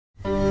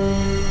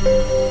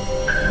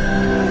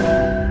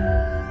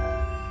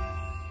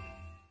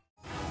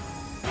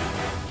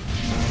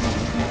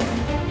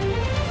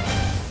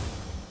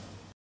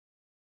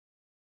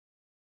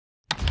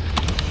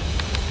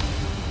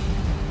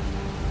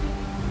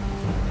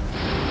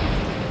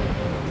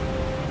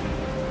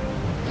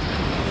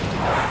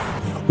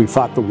We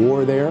fought the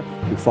war there.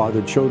 We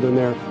fathered children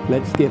there.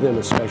 Let's give them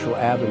a special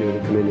avenue to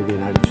come into the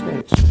United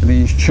States.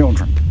 These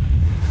children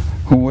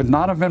who would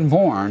not have been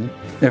born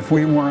if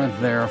we weren't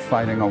there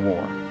fighting a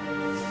war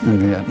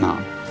in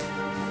Vietnam.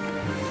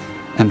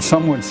 And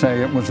some would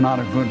say it was not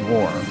a good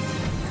war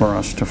for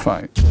us to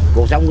fight.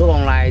 Cuộc sống của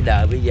con Lai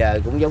đời bây giờ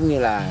cũng giống như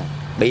là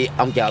bị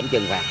ông trời ông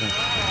trừng phạt thôi.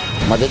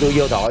 Mà tụi tôi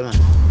vô tội mà.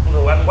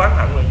 Người anh oán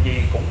hận là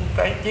gì cũng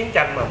cái chiến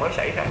tranh mà mới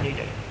xảy ra như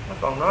vậy. Nó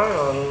còn nói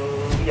là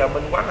bây giờ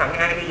mình oán hận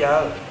ai bây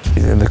giờ?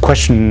 The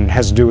question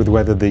has to do with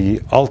whether the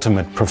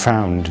ultimate,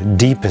 profound,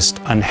 deepest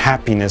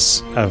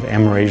unhappiness of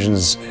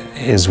Amerasians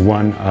is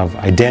one of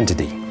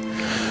identity.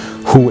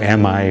 Who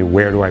am I?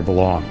 Where do I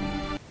belong?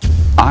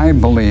 I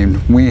believed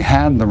we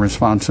had the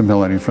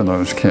responsibility for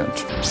those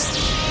kids.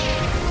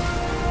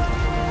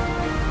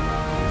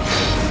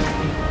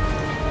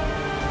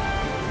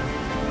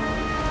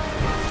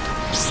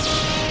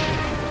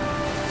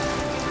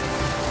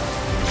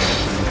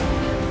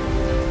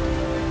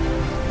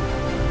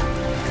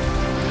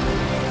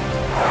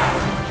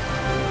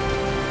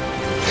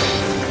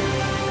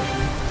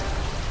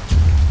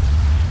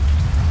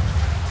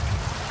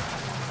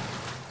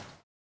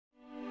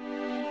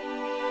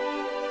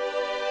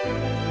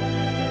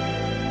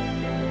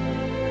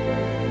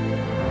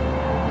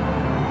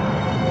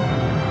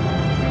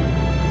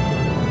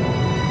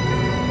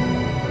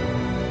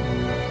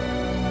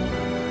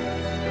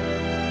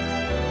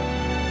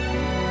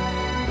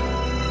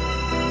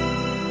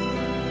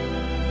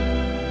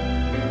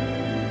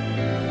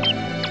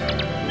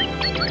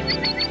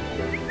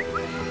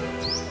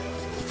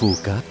 Phù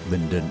Cát,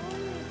 Bình Định,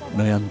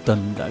 nơi anh Tân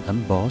đã gắn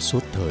bó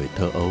suốt thời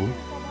thơ ấu.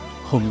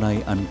 Hôm nay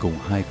anh cùng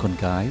hai con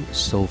gái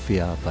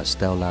Sophia và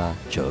Stella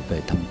trở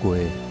về thăm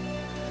quê.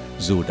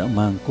 Dù đã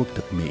mang quốc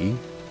tịch Mỹ,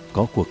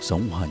 có cuộc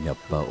sống hòa nhập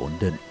và ổn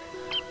định,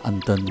 anh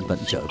Tân vẫn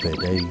trở về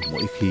đây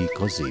mỗi khi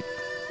có dịp.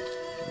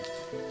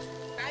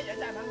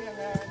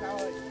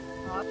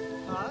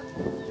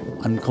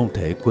 Anh không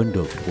thể quên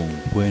được vùng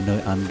quê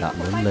nơi anh đã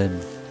lớn lên,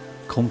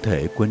 không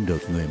thể quên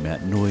được người mẹ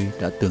nuôi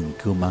đã từng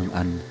cưu mang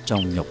anh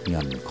trong nhọc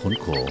nhằn khốn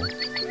khổ.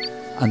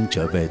 Anh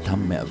trở về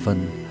thăm mẹ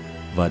Vân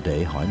và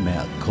để hỏi mẹ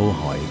câu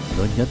hỏi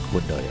lớn nhất của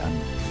đời anh.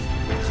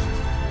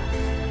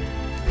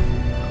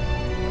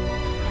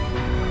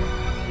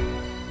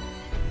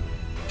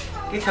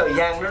 Cái thời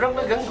gian nó rất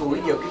gần gũi,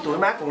 giờ cái tuổi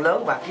má còn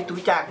lớn và cái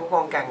tuổi cha của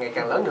con càng ngày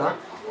càng lớn nữa.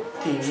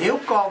 Thì nếu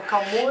con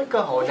không muốn cái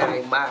cơ hội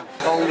này mà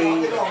con đi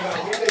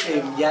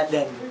tìm gia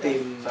đình,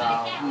 tìm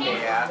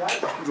mẹ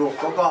ruột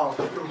của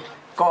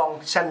con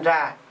sanh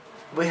ra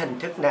với hình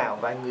thức nào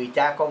và người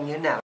cha con như thế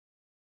nào.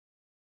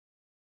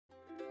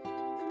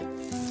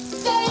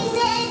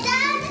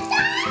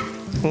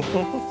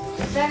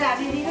 Đây là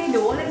đi lấy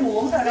đũa, lấy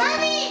muỗng rồi đó.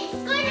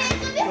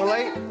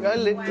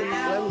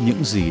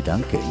 Những gì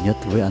đáng kể nhất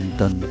với anh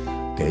Tân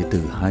kể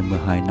từ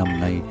 22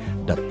 năm nay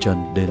đặt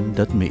chân đến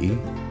đất Mỹ,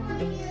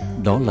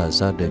 đó là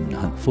gia đình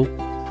hạnh phúc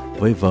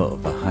với vợ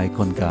và hai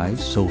con gái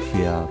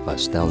Sophia và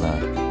Stella.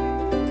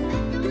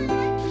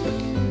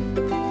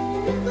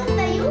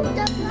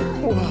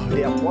 Wow,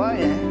 đẹp quá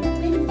vậy.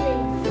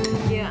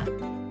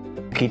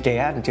 Khi trẻ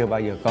anh chưa bao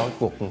giờ có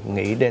cuộc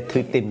nghĩ để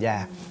thử tìm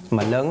già,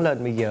 mà lớn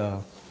lên bây giờ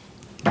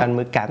anh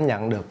mới cảm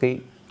nhận được cái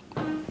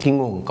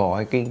nguồn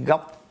cội, cái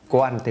gốc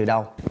của anh từ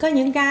đâu. Có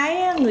những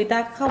cái người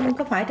ta không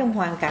có phải trong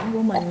hoàn cảnh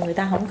của mình, người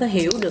ta không có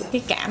hiểu được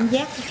cái cảm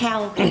giác, cái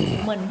khao khát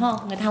của mình, không?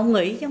 Người ta không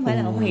nghĩ chứ không phải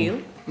là không hiểu.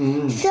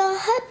 Sao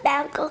hết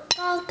bạn của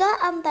con có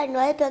ông bà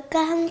nội và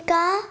con không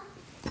có?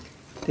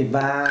 Thì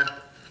ba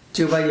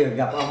chưa bao giờ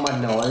gặp ông bà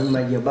nội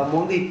mà giờ ba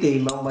muốn đi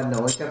tìm ông bà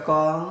nội cho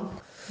con.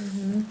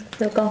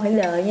 Rồi con phải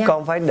đợi nha.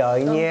 Con phải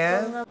đợi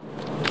nha.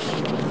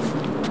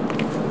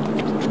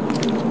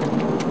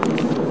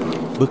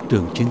 Bức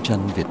tường chiến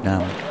tranh Việt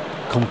Nam,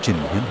 công trình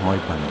hiếm hoi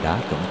bằng đá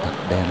cẩm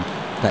thạch đen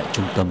tại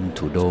trung tâm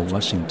thủ đô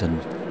Washington.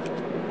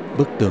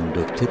 Bức tường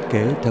được thiết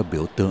kế theo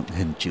biểu tượng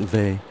hình chữ V,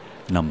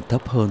 nằm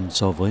thấp hơn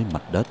so với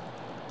mặt đất.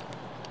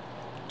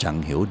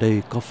 Chẳng hiểu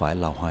đây có phải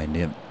là hoài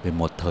niệm về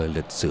một thời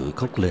lịch sử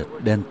khốc liệt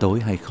đen tối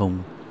hay không.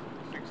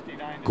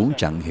 Cũng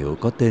chẳng hiểu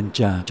có tên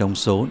cha trong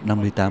số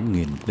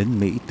 58.000 lính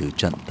Mỹ tử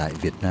trận tại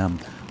Việt Nam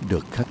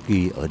được khắc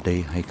ghi ở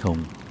đây hay không.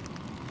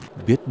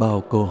 Biết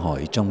bao câu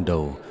hỏi trong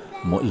đầu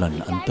mỗi lần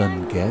anh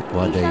Tân ghé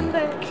qua đây.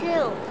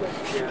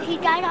 He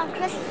died on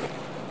Christmas.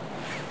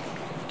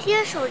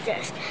 Dear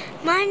soldiers,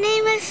 my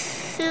name is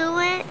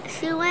Suen,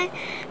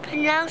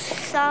 pronounced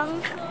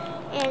Sung,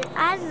 and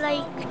I'd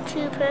like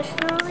to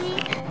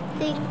personally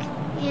thank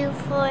you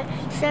for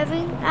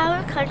serving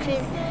our country.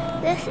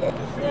 This is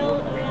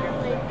so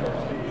really good.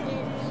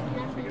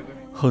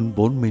 Hơn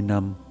 40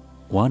 năm,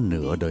 quá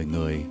nửa đời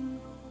người.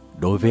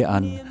 Đối với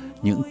anh,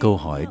 những câu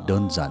hỏi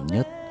đơn giản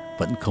nhất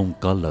vẫn không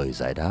có lời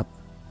giải đáp.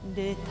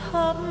 Để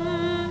thắp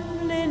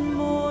lên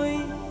môi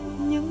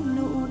những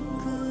nụ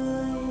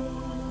cười,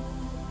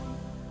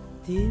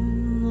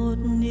 tìm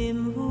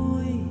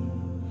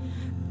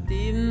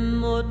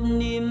một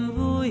niềm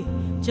vui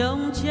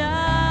trong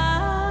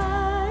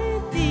trái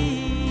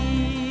tim.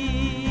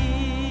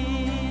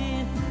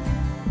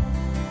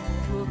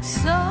 Cuộc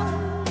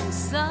sống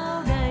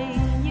sao đây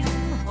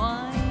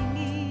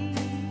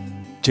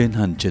Trên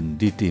hành trình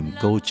đi tìm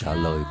câu trả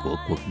lời của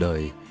cuộc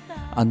đời,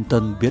 anh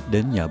Tân biết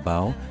đến nhà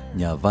báo,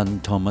 nhà văn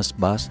Thomas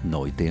Bass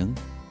nổi tiếng.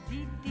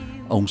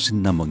 Ông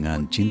sinh năm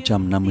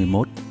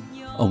 1951.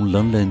 Ông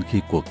lớn lên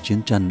khi cuộc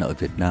chiến tranh ở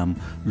Việt Nam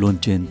luôn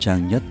trên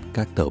trang nhất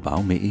các tờ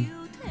báo Mỹ.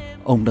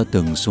 Ông đã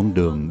từng xuống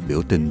đường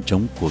biểu tình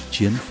chống cuộc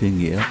chiến phi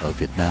nghĩa ở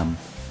Việt Nam.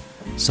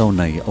 Sau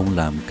này ông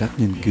làm các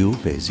nghiên cứu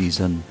về di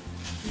dân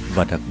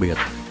và đặc biệt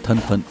thân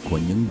phận của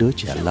những đứa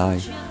trẻ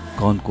Lai,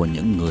 con của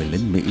những người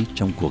lính Mỹ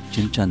trong cuộc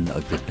chiến tranh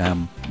ở Việt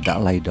Nam đã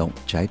lay động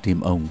trái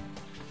tim ông.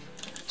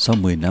 Sau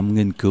 10 năm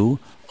nghiên cứu,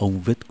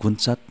 ông viết cuốn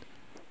sách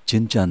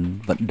Chiến tranh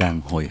vẫn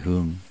đang hồi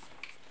hương.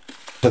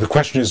 So the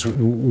question is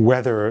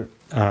whether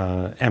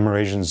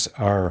Amerasians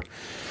are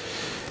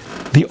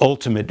the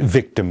ultimate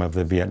victim of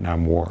the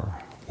Vietnam War,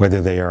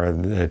 whether they are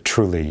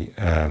truly,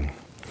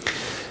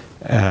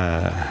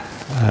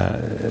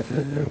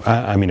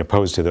 I mean,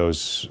 opposed to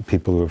those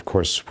people who, of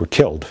course, were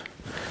killed.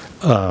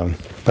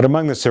 But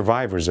among the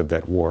survivors of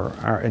that war,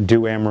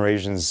 do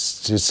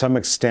Amerasians, to some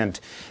extent,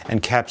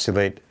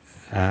 encapsulate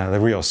the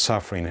real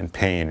suffering and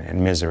pain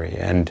and misery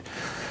and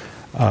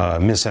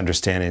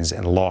misunderstandings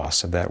and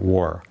loss of that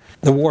war?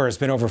 The war has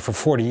been over for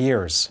 40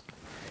 years.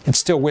 It's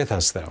still with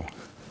us, though.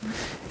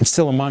 It's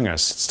still among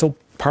us. It's still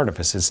part of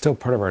us. It's still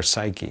part of our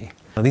psyche.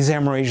 These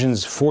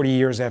Amerasians, 40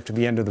 years after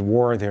the end of the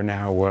war, they're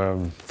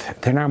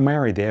now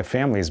married. They have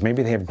families.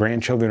 Maybe they have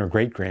grandchildren or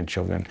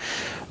great-grandchildren.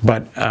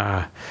 But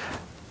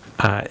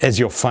as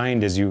you'll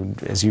find as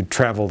you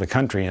travel the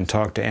country and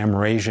talk to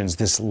Amerasians,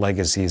 this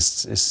legacy is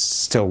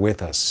still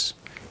with us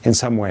in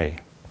some way.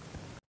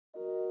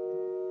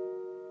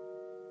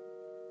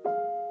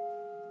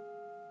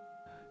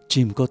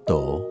 Chim có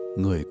tổ,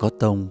 người có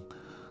tông.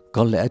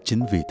 Có lẽ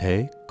chính vì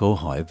thế, câu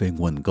hỏi về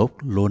nguồn gốc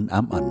luôn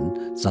ám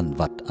ảnh, dằn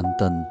vặt anh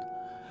Tân.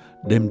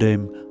 Đêm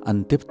đêm,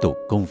 anh tiếp tục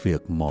công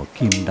việc mò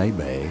kim đáy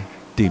bể,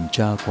 tìm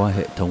tra qua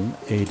hệ thống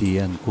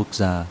ADN quốc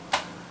gia.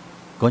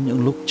 Có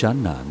những lúc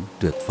chán nản,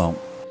 tuyệt vọng,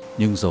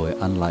 nhưng rồi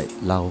anh lại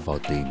lao vào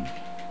tìm.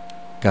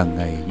 Càng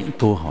ngày những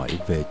câu hỏi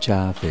về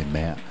cha, về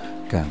mẹ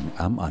càng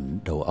ám ảnh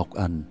đầu óc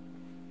anh.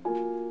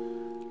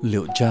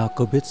 Liệu cha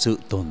có biết sự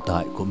tồn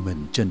tại của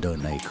mình trên đời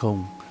này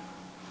không?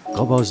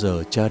 Có bao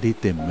giờ cha đi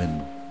tìm mình?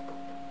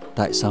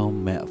 Tại sao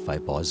mẹ phải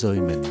bỏ rơi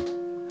mình?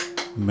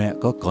 Mẹ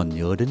có còn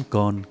nhớ đến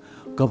con?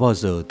 Có bao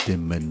giờ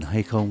tìm mình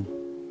hay không?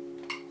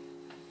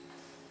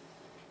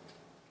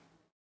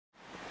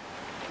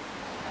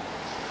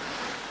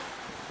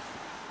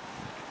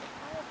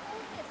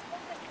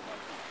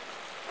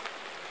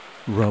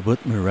 Robert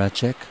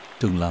Miracek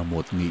từng là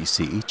một nghị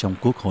sĩ trong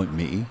Quốc hội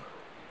Mỹ.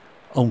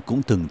 Ông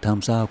cũng từng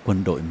tham gia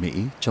quân đội Mỹ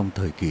trong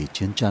thời kỳ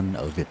chiến tranh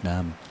ở Việt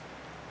Nam.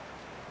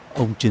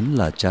 Ông chính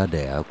là cha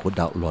đẻ của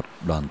đạo luật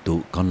đoàn tụ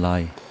con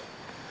Lai.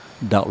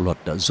 Đạo luật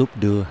đã giúp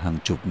đưa hàng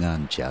chục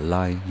ngàn trẻ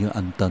Lai như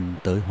anh Tân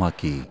tới Hoa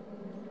Kỳ.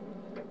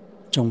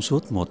 Trong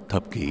suốt một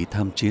thập kỷ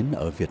tham chiến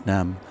ở Việt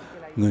Nam,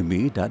 người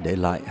Mỹ đã để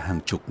lại hàng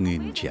chục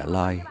nghìn trẻ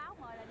Lai.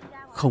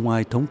 Không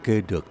ai thống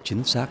kê được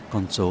chính xác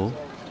con số.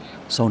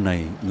 Sau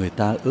này, người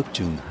ta ước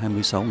chừng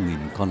 26.000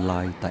 con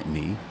Lai tại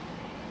Mỹ.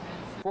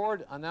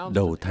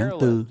 Đầu tháng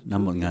 4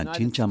 năm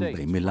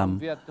 1975,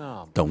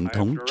 Tổng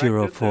thống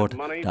Gerald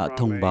Ford đã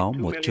thông báo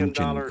một chương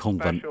trình không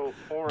vận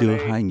đưa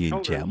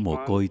 2.000 trẻ mồ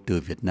côi từ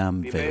Việt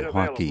Nam về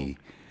Hoa Kỳ,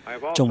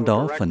 trong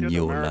đó phần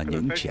nhiều là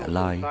những trẻ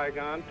Lai.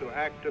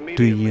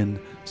 Tuy nhiên,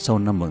 sau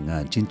năm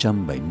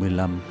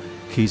 1975,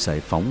 khi giải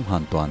phóng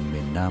hoàn toàn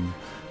miền Nam,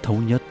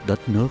 thống nhất đất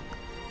nước,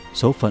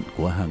 số phận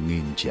của hàng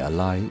nghìn trẻ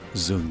Lai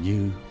dường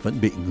như vẫn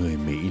bị người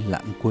Mỹ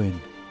lãng quên.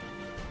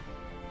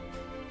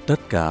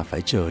 Tất cả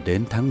phải chờ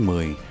đến tháng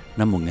 10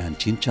 năm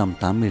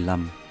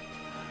 1985.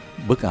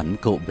 Bức ảnh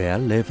cậu bé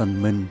Lê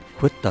Văn Minh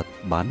khuyết tật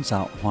bán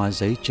dạo hoa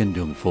giấy trên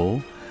đường phố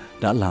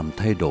đã làm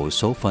thay đổi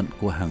số phận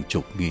của hàng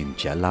chục nghìn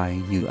trẻ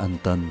Lai như anh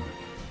Tân.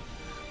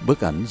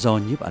 Bức ảnh do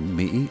nhiếp ảnh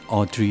Mỹ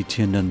Audrey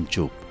Tiernan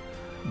chụp,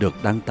 được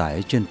đăng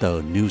tải trên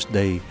tờ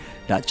Newsday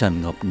đã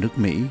tràn ngập nước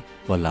Mỹ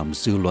và làm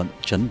dư luận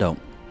chấn động.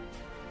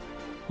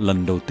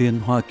 Lần đầu tiên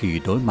Hoa Kỳ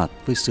đối mặt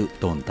với sự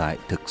tồn tại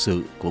thực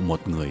sự của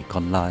một người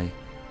con Lai.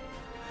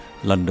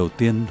 Lần đầu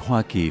tiên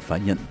Hoa Kỳ phải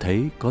nhận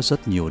thấy có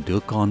rất nhiều đứa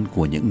con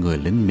của những người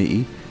lính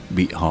Mỹ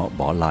bị họ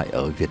bỏ lại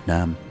ở Việt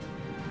Nam.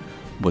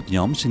 Một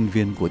nhóm sinh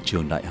viên của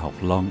trường đại học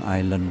Long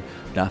Island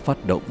đã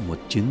phát động một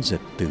chiến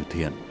dịch từ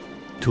thiện,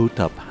 thu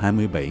thập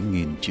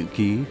 27.000 chữ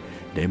ký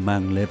để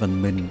mang Lê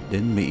Văn Minh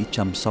đến Mỹ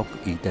chăm sóc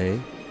y tế.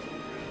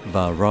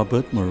 Và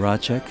Robert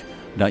Miracek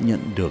đã nhận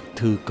được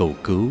thư cầu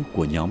cứu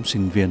của nhóm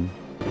sinh viên.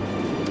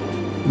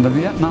 The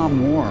Vietnam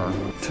War,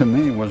 to me,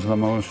 was the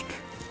most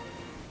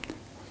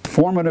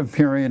formative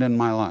period in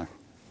my life.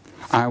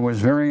 I was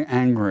very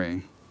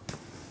angry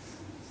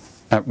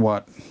at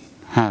what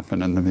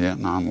happened in the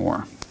Vietnam War.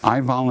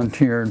 I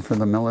volunteered for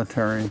the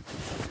military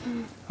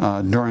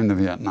during the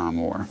Vietnam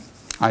War.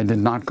 I did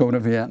not go to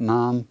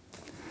Vietnam,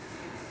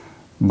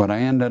 but I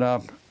ended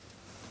up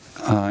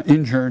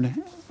injured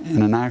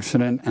in an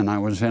accident, and I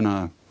was in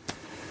a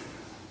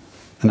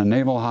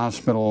naval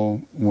hospital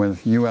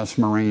with U.S.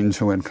 Marines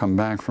who had come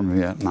back from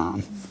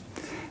Vietnam.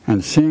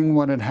 And seeing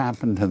what had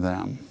happened to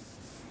them,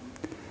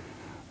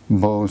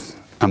 both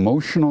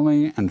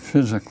emotionally and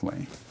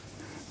physically,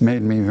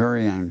 made me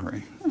very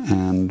angry.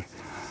 And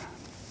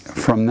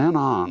from then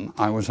on,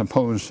 I was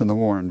opposed to the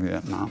war in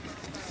Vietnam.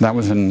 That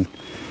was in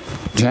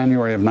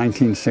January of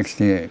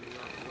 1968.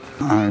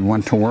 I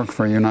went to work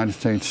for a United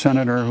States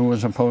senator who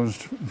was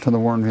opposed to the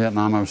war in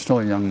Vietnam. I was still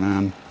a young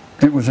man.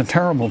 It was a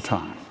terrible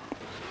time.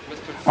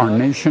 Our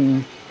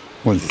nation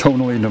was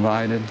totally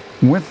divided.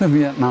 With the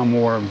Vietnam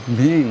War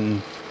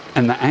being,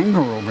 and the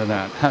anger over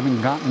that,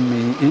 having gotten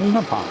me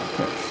into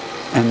politics,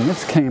 and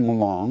this came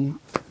along,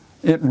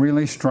 it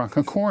really struck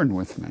a chord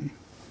with me.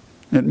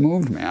 It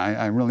moved me.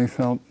 I really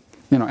felt,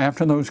 you know,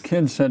 after those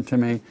kids said to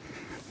me,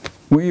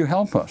 "Will you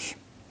help us?"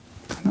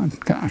 I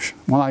thought, gosh,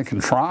 well, I can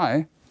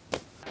try.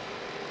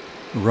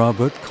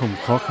 Robert không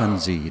khó khăn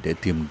gì để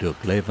tìm được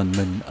Lê Văn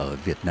Minh ở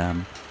Việt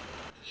Nam.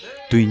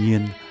 Tuy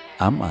nhiên,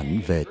 ám ảnh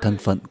về thân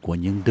phận của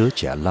những đứa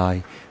trẻ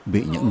Lai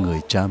bị những người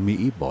cha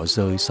Mỹ bỏ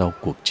rơi sau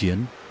cuộc chiến,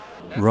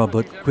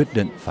 Robert quyết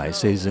định phải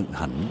xây dựng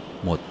hẳn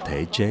một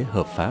thể chế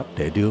hợp pháp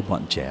để đưa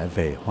bọn trẻ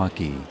về Hoa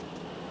Kỳ.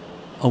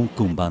 Ông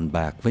cùng bàn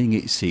bạc với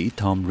nghị sĩ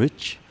Tom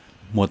Rich,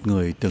 một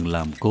người từng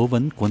làm cố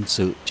vấn quân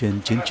sự trên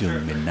chiến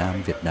trường miền Nam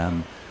Việt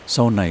Nam,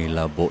 sau này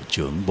là Bộ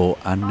trưởng Bộ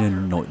An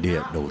ninh Nội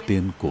địa đầu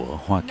tiên của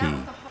Hoa Kỳ.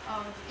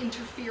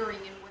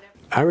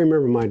 I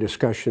remember my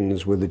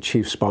discussions with the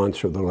chief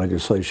sponsor of the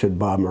legislation,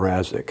 Bob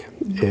Mrazek,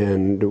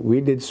 and we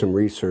did some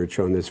research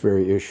on this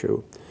very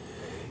issue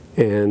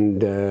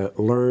and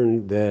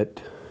learned that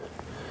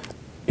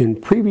in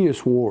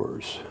previous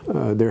wars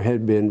there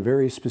had been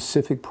very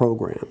specific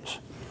programs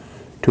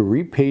to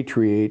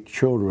repatriate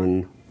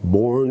children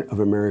born of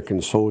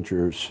American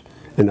soldiers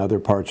in other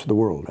parts of the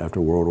world, after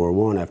World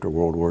War I, after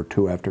World War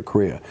II, after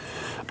Korea.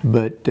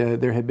 But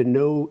there had been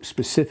no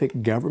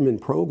specific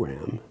government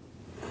program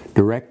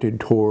directed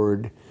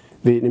toward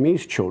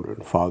Vietnamese children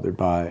fathered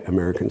by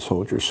American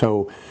soldiers.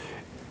 So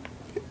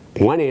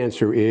one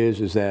answer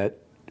is that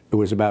it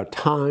was about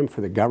time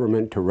for the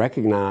government to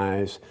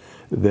recognize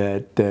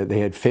that they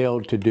had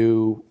failed to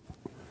do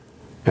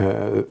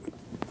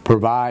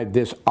provide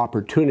this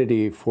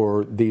opportunity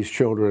for these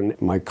children.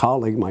 My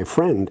colleague, my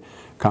friend,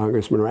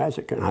 Congressman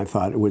Mrazek, and I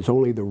thought it was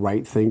only the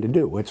right thing to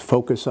do. Let's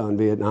focus on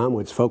Vietnam.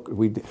 Let's focus.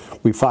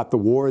 We fought the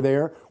war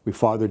there. We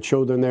fathered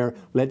children there.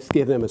 Let's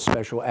give them a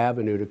special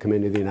avenue to come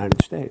into the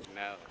United States.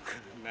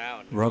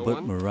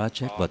 Robert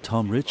Mrazek và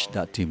Tom Rich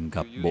đã tìm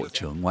gặp Bộ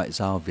trưởng Ngoại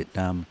giao Việt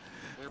Nam,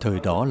 thời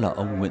đó là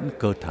ông Nguyễn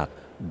Cơ Thạc,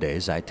 để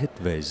giải thích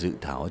về dự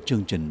thảo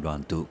chương trình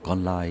đoàn tụ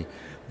con lai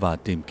và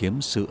tìm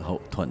kiếm sự hậu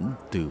thuẫn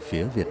từ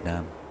phía Việt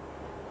Nam.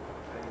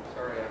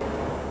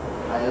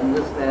 I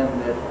understand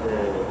that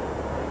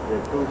the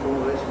two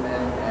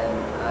congressmen and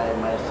I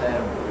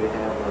myself, we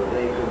have a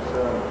great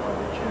concern for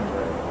the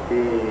children.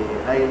 We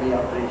highly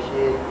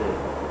appreciate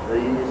the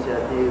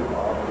initiative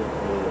of the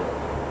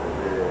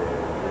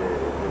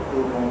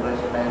two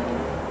congressmen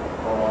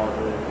for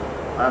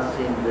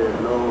passing the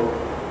law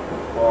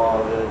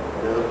for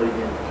the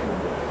obedient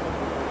children.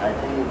 I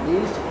think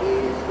this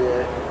is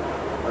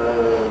a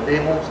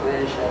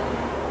demonstration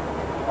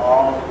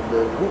of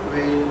the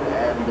goodwill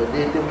and the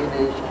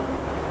determination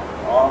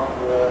of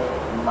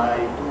my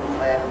two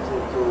friends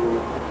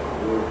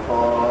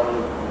for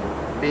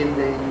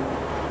building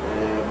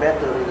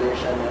better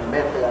relation and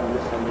better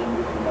understanding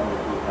between our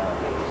two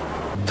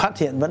countries. Phát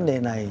hiện vấn đề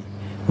này,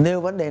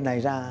 nêu vấn đề này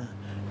ra,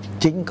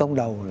 chính công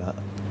đầu là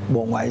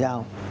Bộ Ngoại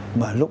giao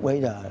mà lúc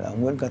bấy giờ là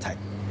Nguyễn Cơ Thạch,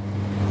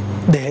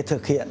 để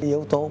thực hiện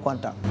yếu tố quan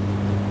trọng,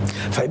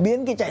 phải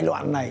biến cái chạy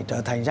loạn này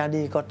trở thành ra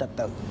đi có trật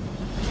tự.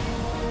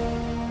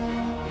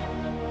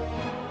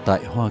 Tại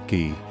Hoa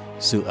Kỳ,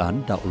 dự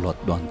án đạo luật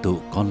đoàn tụ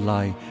con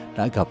lai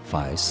đã gặp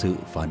phải sự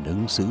phản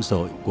ứng dữ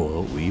dội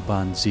của Ủy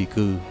ban di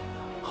cư.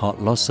 Họ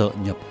lo sợ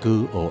nhập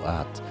cư ồ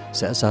ạt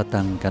sẽ gia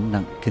tăng gánh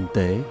nặng kinh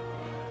tế.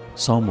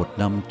 Sau một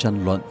năm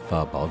tranh luận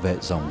và bảo vệ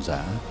dòng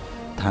dã,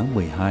 tháng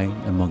 12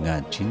 năm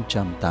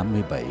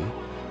 1987,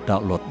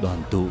 đạo luật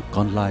đoàn tụ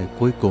con lai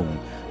cuối cùng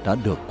đã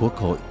được Quốc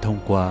hội thông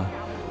qua,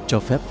 cho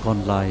phép con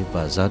lai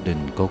và gia đình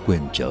có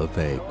quyền trở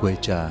về quê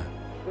cha.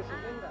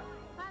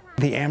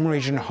 The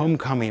Amerasian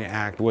Homecoming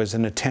Act was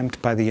an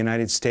attempt by the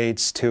United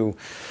States to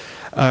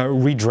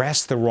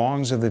redress the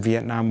wrongs of the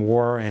Vietnam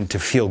War and to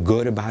feel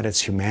good about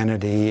its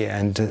humanity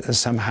and to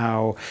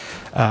somehow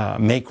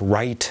make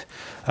right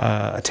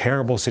a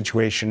terrible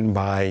situation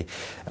by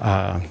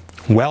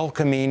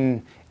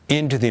welcoming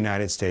into the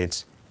United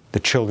States the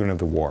children of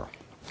the war.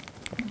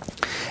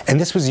 And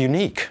this was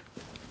unique.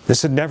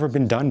 This had never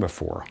been done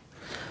before.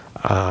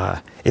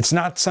 It's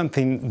not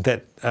something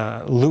that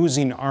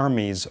losing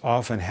armies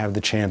often have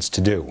the chance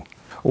to do.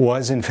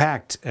 Was in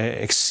fact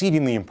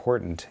exceedingly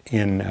important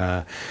in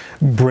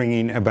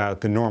bringing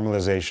about the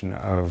normalization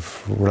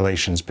of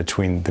relations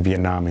between the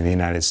Vietnam and the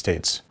United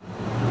States.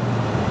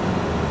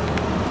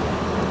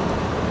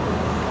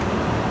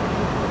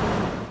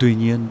 Tuy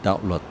nhiên, đạo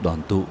luật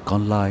đoàn tụ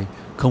con lai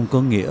không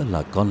có nghĩa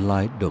là con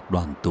lai được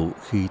đoàn tụ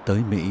khi tới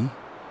Mỹ.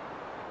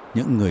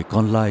 Những người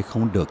con lai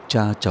không được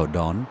cha chào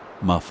đón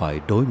mà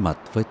phải đối mặt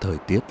với thời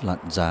tiết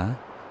lạnh giá,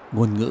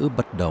 ngôn ngữ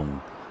bất đồng,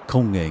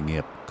 không nghề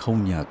nghiệp,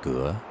 không nhà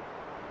cửa.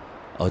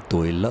 Ở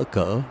tuổi lỡ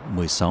cỡ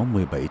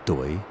 16-17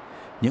 tuổi,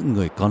 những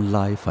người con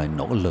lai phải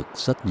nỗ lực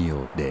rất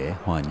nhiều để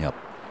hòa nhập.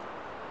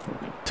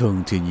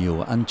 Thường thì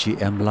nhiều anh chị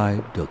em lai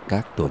được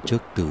các tổ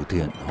chức từ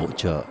thiện hỗ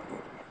trợ.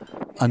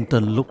 Anh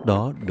Tân lúc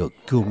đó được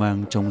cưu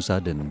mang trong gia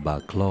đình bà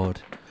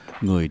Claude,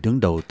 người đứng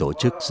đầu tổ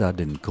chức gia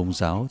đình Công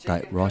giáo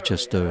tại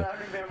Rochester,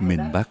 miền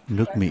Bắc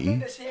nước Mỹ.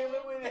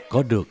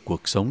 Có được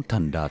cuộc sống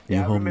thành đạt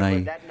như hôm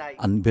nay,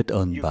 anh biết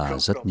ơn bà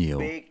rất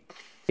nhiều.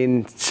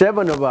 In 7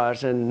 of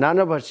us, and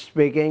none of us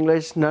speak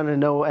English, none of us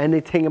know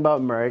anything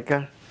about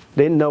America.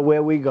 Didn't know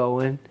where we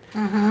going.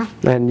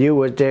 And you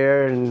were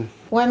there, and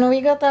when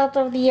we got out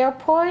of the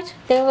airport,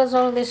 there was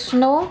all this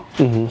snow,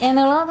 and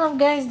a lot of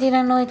guys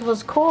didn't know it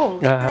was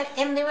cold.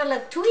 And they were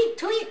like, tweet,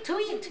 tweet,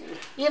 tweet,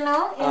 you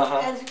know?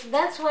 And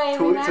that's why I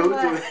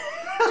remember.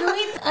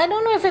 I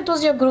don't know if it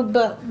was your group,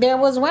 but there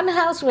was one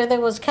house where there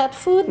was cat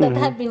food that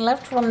had been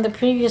left from the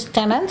previous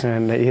tenant.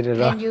 and they eat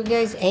it up. And you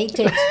guys ate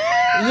it.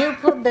 You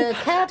put the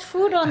cat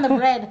food on the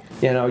bread.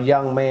 You know,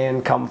 young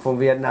men come from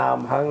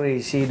Vietnam,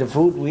 hungry, see the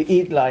food we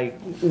eat like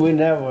we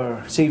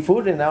never see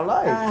food in our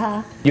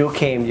life. You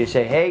came, you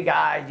say, hey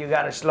guys, you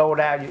gotta slow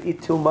down, you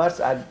eat too much,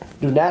 I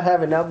do not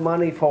have enough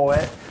money for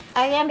it.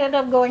 I ended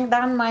up going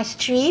down my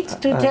street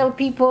to tell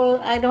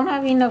people I don't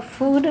have enough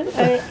food.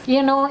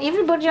 You know,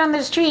 everybody on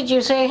the street,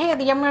 you say, hey,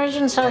 the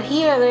Americans are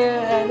here,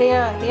 they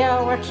are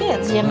our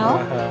kids, you know?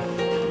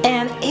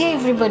 And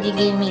everybody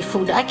gave me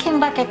food. I came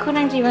back, I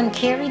couldn't even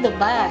carry the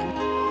bag.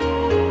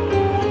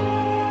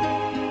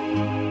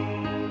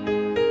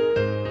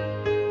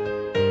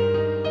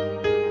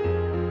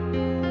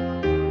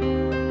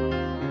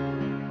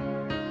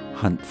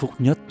 Hạnh phúc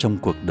nhất trong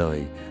cuộc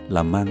đời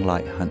là mang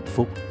lại hạnh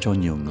phúc cho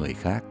nhiều người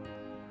khác.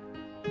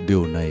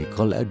 Điều này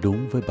có lẽ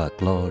đúng với bà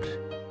Claude.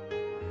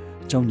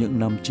 Trong những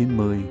năm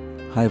 90,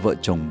 hai vợ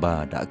chồng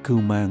bà đã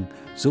cưu mang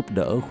giúp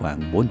đỡ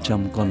khoảng 400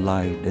 con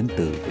lai đến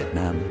từ Việt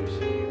Nam.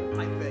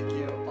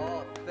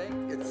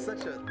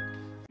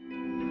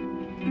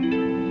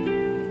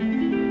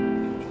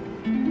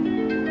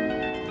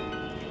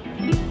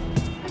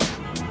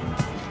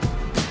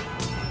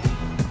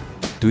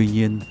 Tuy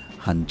nhiên,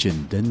 hành trình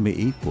đến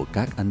Mỹ của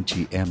các anh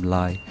chị em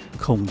lai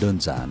không đơn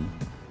giản,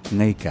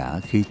 ngay cả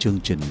khi chương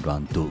trình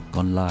đoàn tụ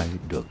con lai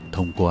được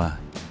thông qua.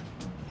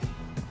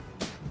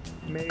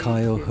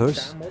 Kyle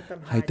Hurst,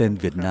 hay tên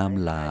Việt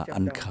Nam là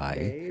anh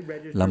Khải,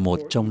 là một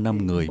trong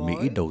 5 người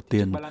Mỹ đầu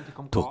tiên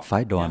thuộc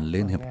phái đoàn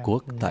Liên Hiệp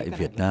Quốc tại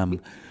Việt Nam,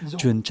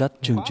 chuyên trách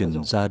chương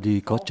trình ra đi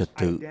có trật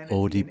tự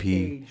ODP,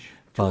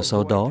 và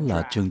sau đó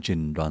là chương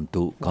trình đoàn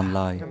tụ con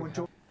lai.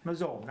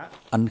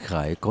 Anh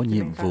Khải có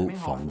nhiệm vụ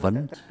phỏng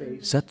vấn,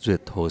 xét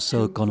duyệt hồ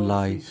sơ con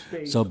lai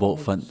do Bộ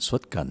phận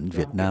xuất cảnh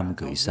Việt Nam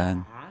gửi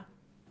sang.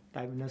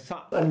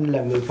 Anh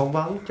là người phỏng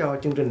vấn cho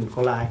chương trình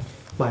con lai,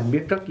 mà anh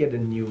biết rất gia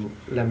đình nhiều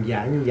làm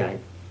giả như vậy.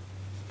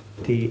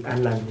 Thì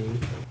anh làm gì?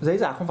 Giấy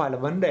giả không phải là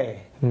vấn đề.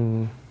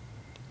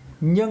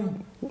 Nhưng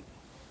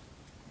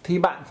thì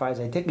bạn phải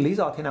giải thích lý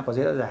do thế nào có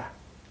giấy giả.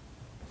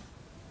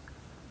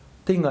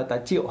 Thì người ta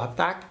chịu hợp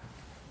tác.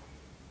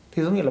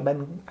 Thì giống như là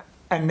bên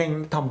an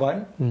ninh thẩm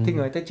vấn, thì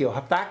người ta chịu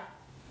hợp tác,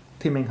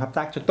 thì mình hợp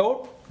tác cho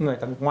tốt. Người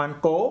ta ngoan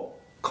cố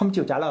không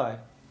chịu trả lời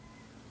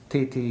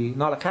thì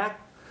nó là khác.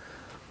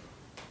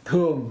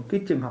 Thường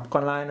cái trường hợp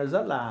con lai nó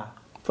rất là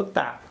phức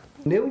tạp.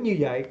 Nếu như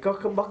vậy có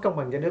bất công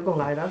bằng cho đứa con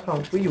lai đó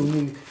không? Ví dụ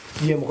như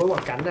về một cái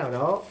hoàn cảnh nào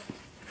đó,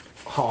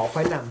 họ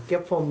phải làm cái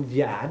form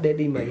giả để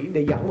đi Mỹ,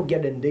 để dẫn một gia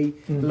đình đi,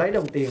 lấy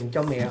đồng tiền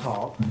cho mẹ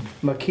họ.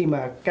 Mà khi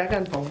mà các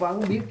anh phỏng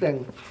vấn biết rằng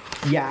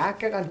giả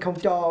các anh không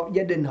cho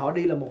gia đình họ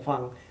đi là một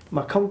phần,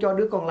 mà không cho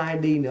đứa con lai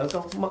đi nữa,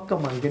 có mất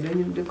công bằng cho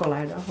đứa con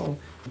lai đó không?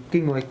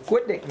 Cái người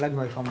quyết định là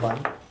người phỏng vấn.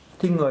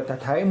 Thì người ta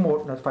thấy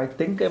một là phải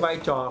tính cái vai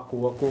trò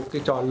của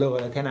cái trò lừa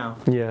là thế nào.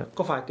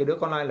 Có phải cái đứa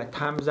con lai là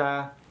tham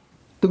gia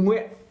tự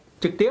nguyện,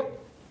 trực tiếp,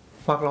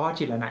 hoặc là họ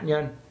chỉ là nạn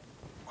nhân.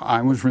 I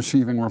was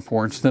receiving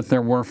reports that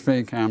there were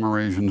fake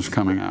Amerasians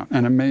coming out,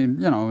 and it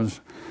made, it was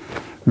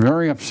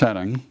very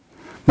upsetting.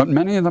 But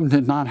many of them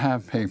did not have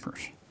papers.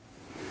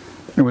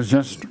 It was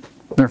just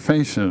their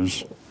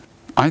faces.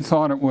 I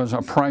thought it was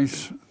a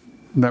price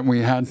that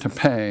we had to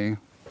pay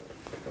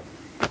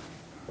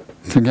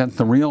to get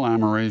the real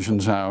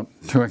Amerasians out,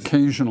 to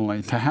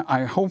occasionally,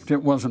 I hoped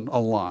it wasn't a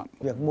lot.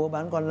 Việc mua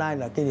bán con lai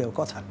là cái điều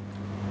có thật.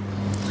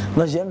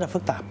 Nó diễn ra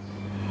phức tạp.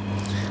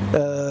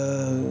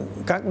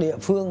 Các địa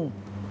phương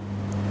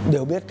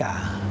đều biết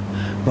cả,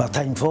 và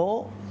thành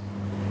phố,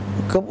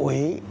 cấp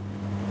ủy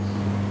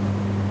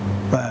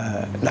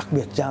và đặc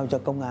biệt giao cho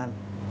công an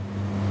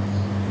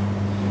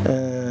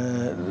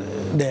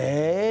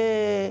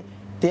để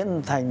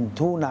tiến hành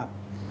thu nạp,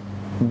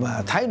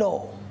 và thái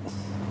độ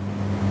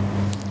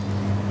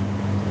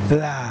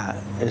là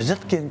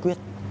rất kiên quyết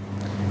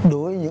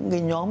đối với những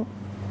cái nhóm,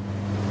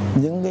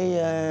 những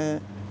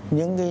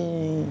cái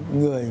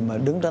người mà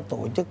đứng ra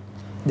tổ chức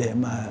để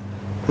mà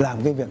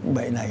làm cái việc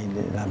bậy này,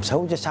 để làm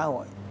xấu cho xã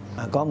hội.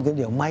 Có một cái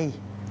điều may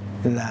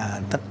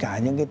là tất cả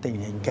những cái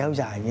tình hình kéo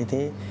dài như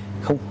thế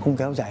không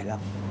kéo dài lắm.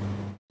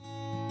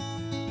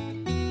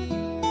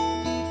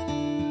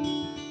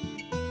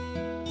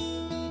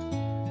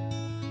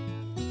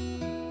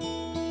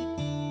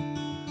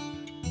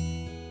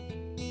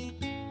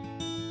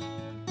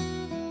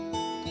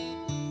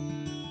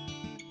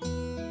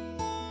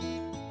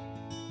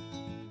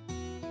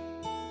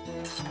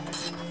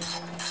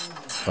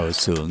 Ở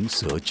xưởng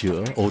sửa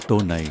chữa ô tô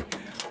này,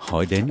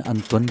 hỏi đến anh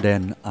Tuấn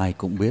đen ai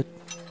cũng biết.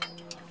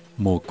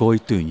 Mồ côi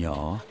từ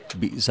nhỏ,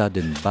 bị gia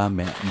đình ba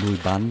mẹ nuôi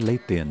bán lấy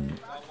tiền.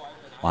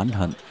 Oán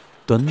hận,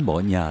 Tuấn bỏ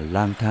nhà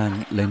lang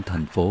thang lên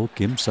thành phố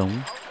kiếm sống.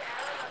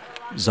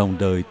 Dòng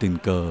đời tình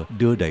cờ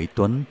đưa đẩy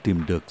Tuấn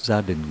tìm được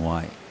gia đình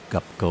ngoại,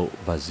 gặp cậu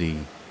và dì.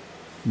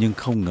 Nhưng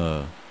không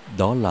ngờ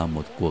đó là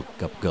một cuộc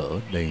gặp gỡ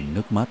đầy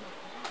nước mắt.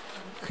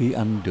 Khi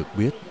anh được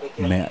biết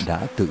mẹ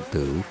đã tự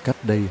tử cách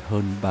đây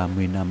hơn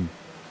 30 năm.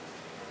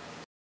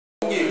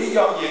 Nhiều lý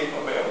do gì mà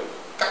mẹ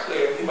cắt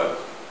liền với mình,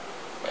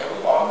 mẹ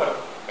muốn bỏ mình,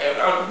 mẹ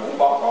đã muốn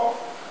bỏ con.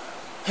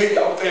 Hy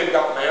vọng tìm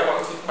gặp mẹ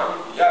bằng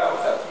gia đồng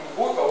sẽ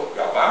cuối cùng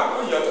gặp bác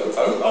nói giờ tự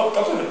tử không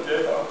có hình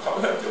gì đâu,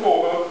 không hình chứ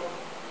buồn không?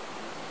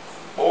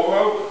 Buồn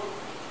không?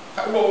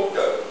 Phải buồn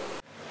chứ.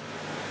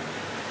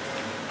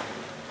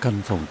 Căn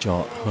phòng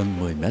trọ hơn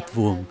 10 mét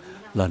vuông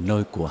là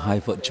nơi của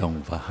hai vợ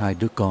chồng và hai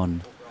đứa con,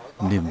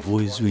 niềm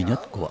vui duy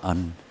nhất của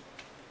anh.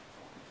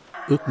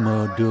 Ước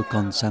mơ đưa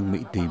con sang Mỹ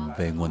tìm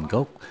về nguồn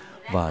gốc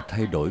và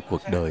thay đổi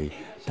cuộc đời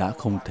đã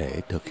không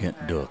thể thực hiện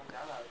được.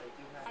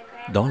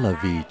 Đó là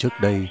vì trước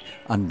đây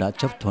anh đã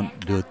chấp thuận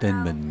đưa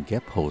tên mình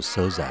ghép hồ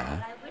sơ giả.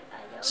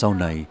 Sau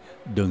này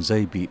đường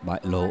dây bị bại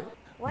lộ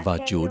và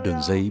chủ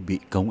đường dây bị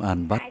công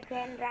an bắt,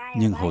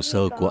 nhưng hồ sơ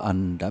của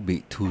anh đã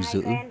bị thu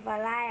giữ.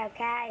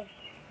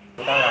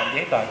 Người ta làm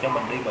giấy tờ cho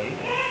mình đi Mỹ,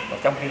 mà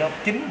trong khi đó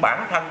chính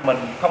bản thân mình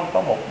không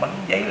có một bánh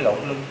giấy lộn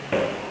lưng.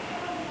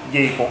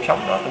 Vì cuộc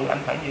sống đó tụi anh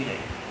phải như vậy.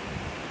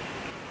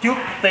 Trước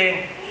tiên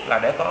là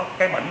để có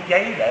cái mảnh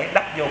giấy để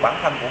đắp vô bản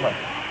thân của mình.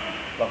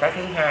 Và cái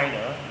thứ hai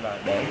nữa là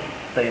để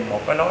tìm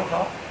một cái lối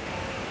thoát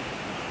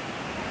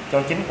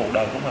cho chính cuộc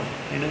đời của mình.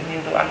 Thì đương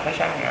nhiên tụi anh phải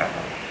sa ngã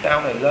thôi.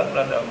 Sau này lớn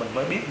lên rồi mình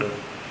mới biết được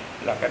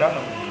là cái đó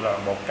là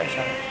một cái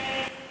sai.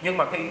 Nhưng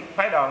mà khi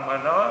phái đoàn mà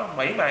nó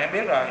Mỹ mà em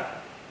biết rồi,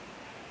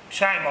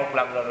 sai một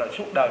lần rồi là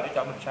suốt đời để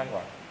cho mình sai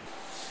hoài.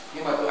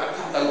 Nhưng mà tụi anh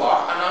không từ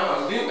bỏ, anh nói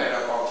mà nếu này là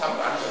còn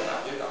sống anh vẫn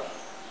làm chứ đâu.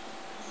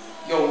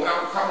 Dù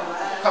ông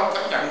không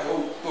chấp nhận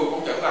tôi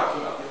cũng chẳng làm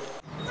tôi làm.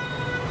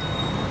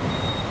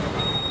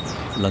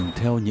 Lần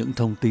theo những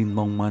thông tin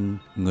mong manh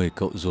người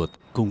cậu ruột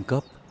cung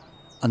cấp,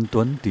 anh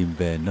Tuấn tìm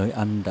về nơi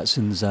anh đã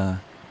sinh ra.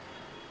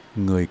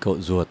 Người cậu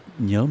ruột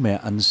nhớ mẹ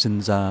anh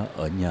sinh ra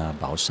ở nhà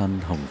Bảo Săn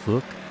Hồng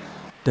Phước,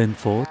 tên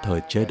phố thời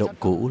chế độ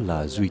cũ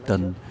là Duy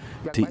Tân,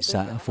 thị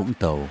xã Vũng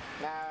Tàu.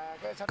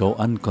 Cậu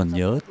anh còn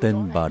nhớ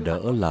tên bà đỡ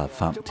là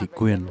Phạm Thị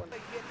Quyên.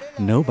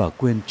 Nếu bà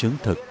Quyên chứng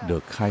thực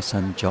được khai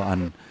sanh cho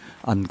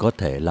anh có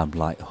thể làm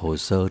lại hồ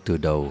sơ từ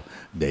đầu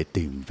để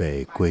tìm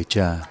về quê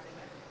cha.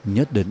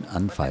 Nhất định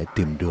anh phải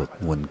tìm được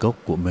nguồn gốc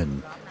của mình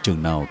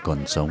chừng nào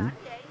còn sống.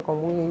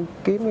 Con muốn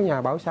kiếm cái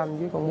nhà Bảo Sanh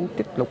chứ con muốn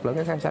trích lục lại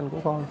cái khai sanh của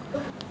con.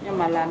 Nhưng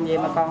mà làm gì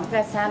mà còn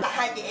khai sanh?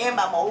 Hai chị em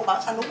bà mụ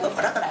Bảo Sanh đúng rồi,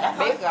 hồi đó tao đẻ.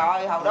 Biết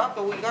rồi, hồi đó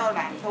tôi có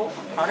làm thuốc,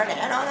 hồi đó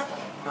đẻ đó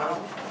đó.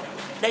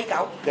 Đi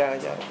cậu. Dạ.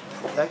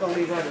 Để con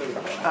đi ra đường.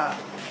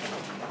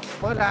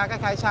 Mới ra cái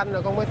khai sanh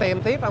rồi con mới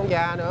tìm tiếp ông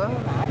già nữa.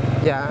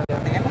 Dạ.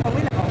 Em không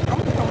biết là còn sống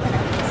hay không đó.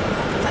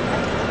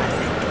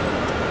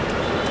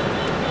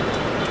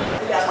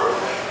 Bây giờ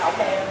cậu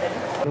đè định.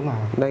 Đúng rồi.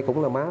 Đây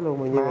cũng là má luôn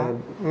mà như là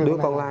đứa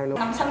con lai luôn.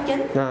 Năm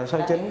 69.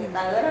 69.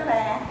 Từ đó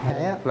ra.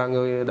 Là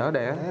người đỡ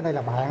đẻ. Đây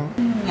là bạn.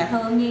 Nhà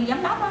thương như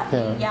giám đốc á,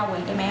 giao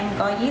quyền cho mẹ em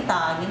coi giấy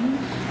tờ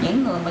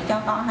những người mà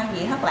cho con hay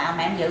gì hết là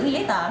mẹ em giữ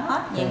giấy tờ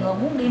hết. Về người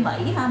muốn đi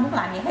Mỹ hay muốn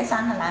làm gì khai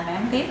sanh là mẹ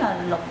em kiếm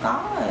là lục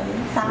có rồi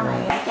sau này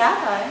đã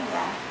chết rồi.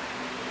 Dạ.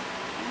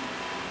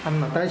 Anh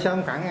mà tới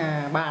sớm khoảng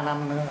 3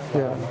 năm nữa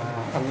mà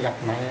anh gặp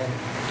mẹ em,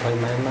 rồi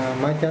mẹ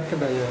em mới chết cái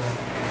đây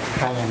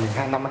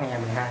 2012, năm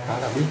 2012 đó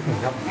là biết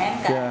nguồn gốc.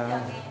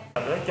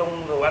 Nói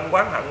chung rồi anh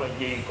oán hận là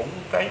gì cũng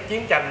cái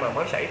chiến tranh mà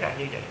mới xảy ra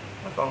như vậy.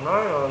 Nó còn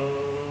nói rồi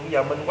bây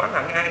giờ mình oán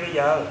hận ai bây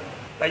giờ?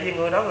 Tại vì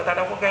người đó người ta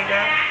đâu có gây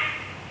ra.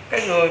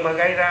 Cái người mà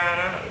gây ra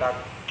đó là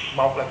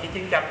một là cái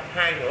chiến tranh,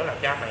 hai nữa là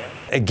cha mẹ.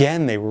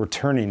 Again, they were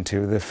returning to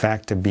the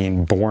fact of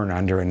being born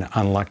under an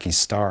unlucky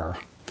star.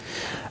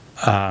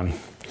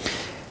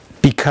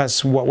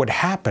 Because what would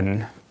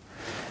happen,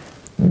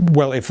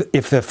 well,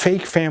 if the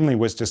fake family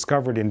was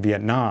discovered in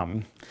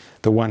Vietnam,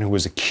 the one who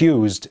was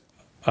accused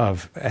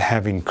of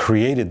having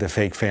created the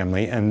fake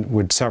family and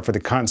would suffer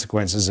the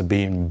consequences of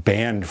being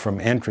banned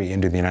from entry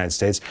into the United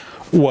States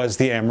was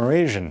the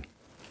Amerasian.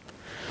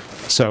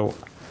 So,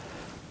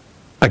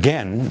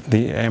 again,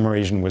 the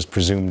Amerasian was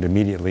presumed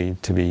immediately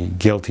to be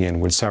guilty and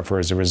would suffer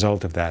as a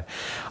result of that.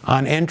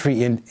 On entry,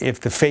 if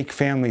the fake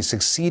family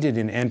succeeded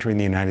in entering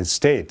the United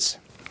States,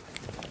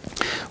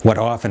 what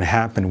often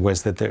happened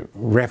was that the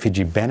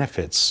refugee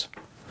benefits,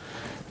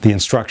 the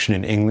instruction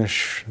in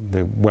English,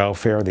 the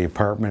welfare, the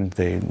apartment,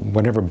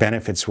 whatever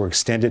benefits were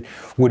extended,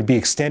 would be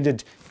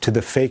extended to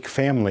the fake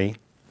family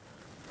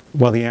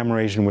while the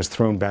Amerasian was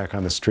thrown back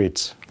on the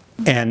streets.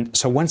 And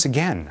so once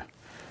again,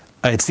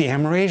 it's the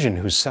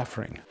Amerasian who's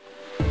suffering.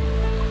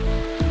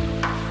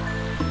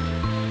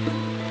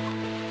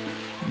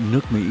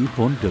 Nước Mỹ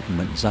vốn được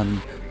mệnh danh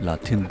là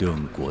thiên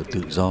đường của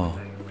tự do.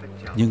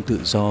 Nhưng tự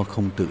do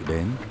không tự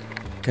đến.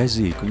 Cái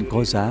gì cũng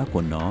có giá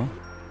của nó.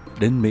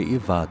 đến Mỹ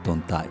và tồn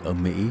tại ở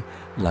Mỹ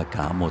là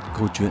cả một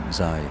câu chuyện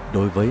dài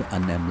đối với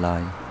anh em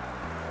Lai.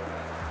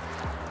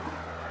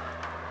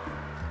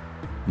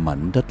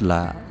 Mảnh đất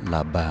lạ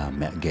là bà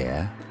mẹ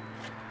ghẻ.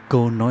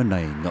 Câu nói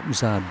này ngẫm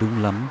ra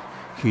đúng lắm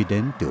khi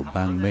đến tiểu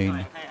bang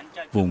Maine,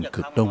 vùng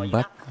cực đông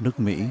bắc nước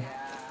Mỹ.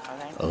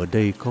 Ở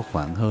đây có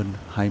khoảng hơn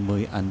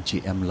 20 anh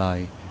chị em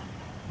Lai.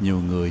 Nhiều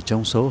người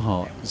trong số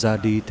họ ra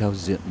đi theo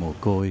diện mồ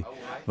côi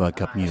và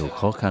gặp nhiều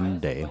khó khăn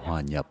để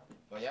hòa nhập.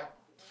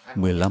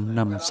 15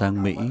 năm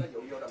sang Mỹ,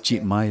 chị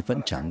Mai vẫn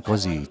chẳng có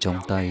gì trong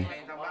tay.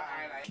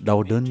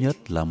 Đau đớn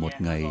nhất là một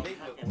ngày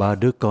 3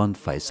 đứa con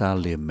phải xa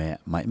lìa mẹ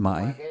mãi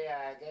mãi.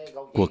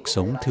 Cuộc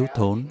sống thiếu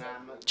thốn,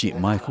 chị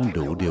Mai không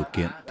đủ điều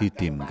kiện đi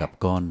tìm gặp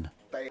con.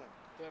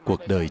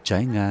 Cuộc đời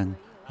trái ngang,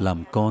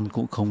 làm con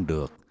cũng không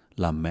được,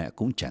 làm mẹ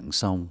cũng chẳng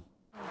xong.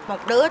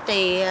 Một đứa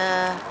thì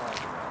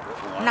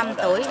 5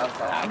 tuổi,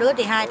 đứa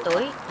thì 2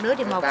 tuổi, đứa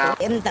thì 1 tuổi.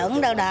 Em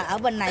tưởng đâu là ở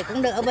bên này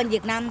cũng được, ở bên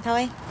Việt Nam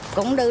thôi.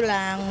 Cũng như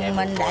là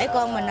mình để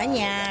con mình ở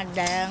nhà,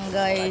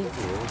 rồi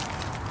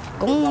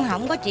cũng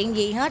không có chuyện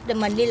gì hết. Rồi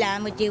mình đi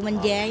làm, rồi chiều mình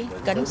về.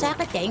 Cảnh sát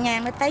nó chạy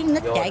ngang, nó thấy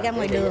nít chạy ra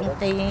ngoài đường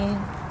thì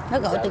nó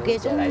gọi từ kia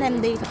xuống,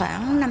 em đi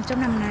khoảng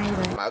 5-6 năm nay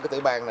rồi. Ở cái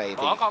tiểu bang này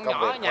thì công việc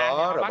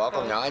khó, rồi bỏ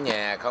con nhỏ ở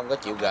nhà, không có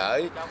chịu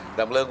gửi,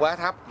 đồng lương quá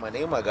thấp, mà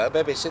nếu mà gửi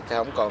babysit thì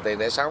không còn tiền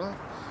để sống.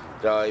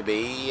 Rồi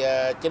bị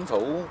chính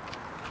phủ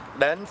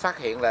đến phát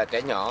hiện là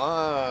trẻ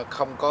nhỏ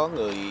không có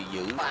người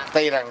giữ.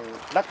 Tuy rằng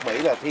đất Mỹ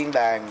là thiên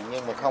đàng,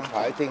 nhưng mà không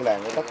phải thiên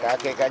đàng của tất cả,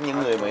 kể cả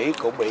những người Mỹ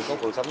cũng bị có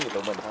cuộc sống như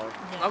tụi mình thôi.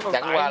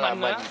 Chẳng qua là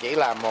mình chỉ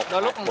là một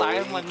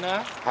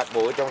hạt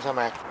bụi trong sa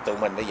mạc. Tụi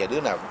mình bây giờ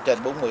đứa nào cũng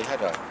trên 40 hết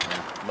rồi.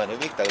 Mình phải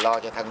biết tự lo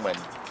cho thân mình.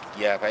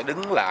 Giờ phải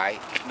đứng lại,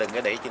 đừng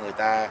có để cho người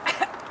ta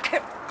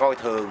coi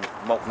thường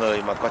một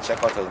người mà sẽ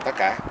coi thường tất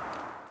cả.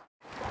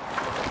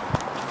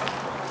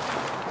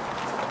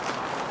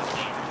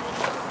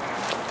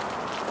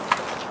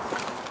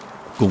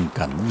 Cùng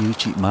cảnh như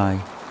chị Mai,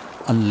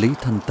 anh Lý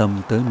Thanh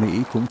Tâm tới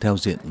Mỹ cũng theo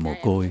diện mồ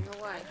côi.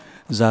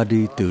 Ra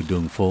đi từ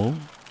đường phố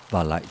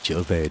và lại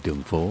trở về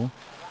đường phố.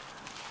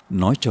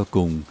 Nói cho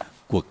cùng,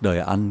 cuộc đời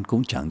anh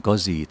cũng chẳng có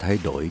gì thay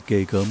đổi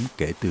ghê gớm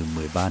kể từ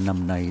 13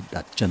 năm nay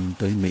đặt chân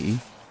tới Mỹ.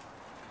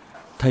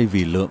 Thay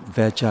vì lượm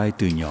ve chai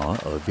từ nhỏ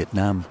ở Việt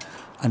Nam,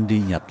 anh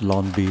đi nhặt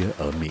lon bia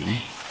ở Mỹ.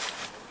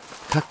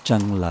 Khắc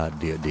Trăng là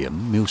địa điểm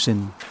mưu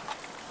sinh.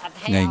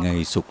 Ngày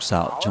ngày sục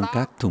sạo trong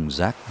các thùng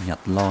rác nhặt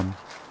lon.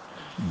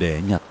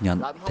 Để nhặt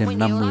nhặn thêm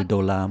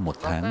 $50 một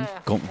tháng,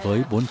 cộng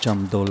với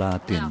 $400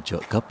 tiền trợ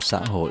cấp xã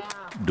hội,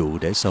 đủ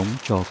để sống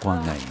cho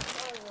qua ngày.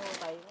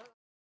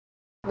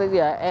 Bây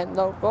giờ em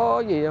đâu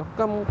có gì đâu,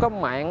 có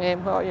mạng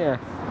em thôi à.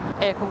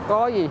 Em không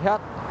có gì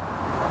hết.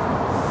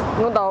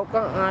 Nó đâu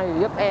có ai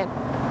giúp em.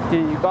 Chỉ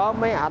có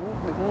mấy ảnh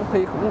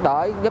thì cũng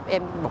đợi giúp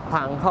em một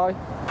phần thôi.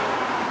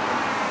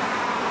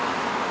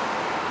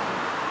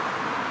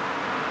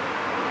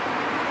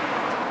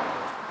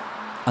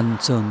 Anh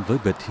Sơn với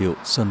biệt hiệu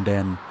Sơn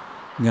Đen,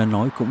 nghe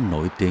nói cũng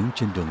nổi tiếng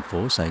trên đường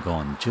phố Sài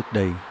Gòn trước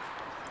đây.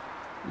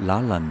 Lá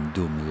lành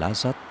đùm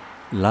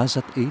lá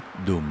rất ít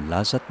đùm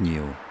lá rất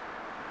nhiều.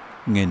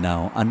 Ngày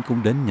nào anh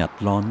cũng đến nhặt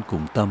lon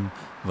cùng Tâm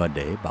và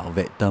để bảo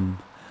vệ Tâm,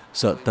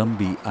 sợ Tâm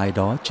bị ai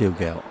đó trêu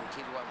ghẹo.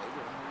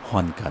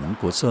 Hoàn cảnh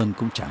của Sơn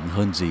cũng chẳng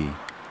hơn gì,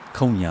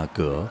 không nhà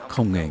cửa,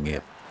 không nghề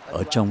nghiệp,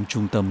 ở trong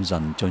trung tâm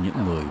dành cho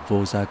những người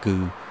vô gia cư,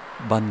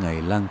 ban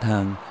ngày lang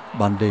thang,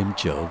 ban đêm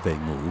trở về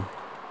ngủ.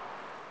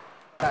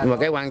 Nhưng mà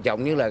cái quan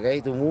trọng nhất là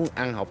cái tôi muốn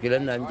ăn học cho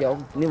đến lên chứ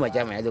nếu mà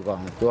cha mẹ tôi còn,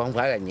 tôi không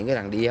phải là những cái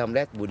thằng đi hôm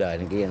bụi đời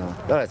này kia đâu.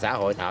 Đó là xã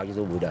hội tạo cho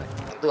tôi bụi đời.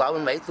 Tôi ở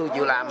bên Mỹ tôi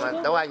chịu làm mà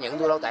đâu ai nhận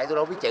tôi đâu, tại tôi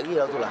đâu biết chữ gì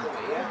đâu tôi làm.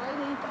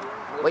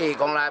 Bởi vì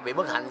con Lai bị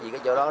bất hạnh gì cái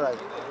chỗ đó rồi.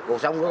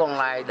 Cuộc sống của con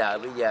Lai đời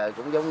bây giờ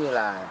cũng giống như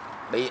là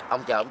bị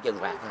ông trời ông trừng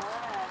phạt thôi.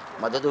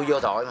 Mà tôi vô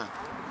tội mà.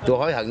 Tôi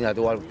hối hận là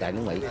tôi qua tại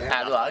nước Mỹ.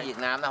 Tôi ở Việt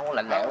Nam nó không có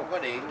lạnh lẽo.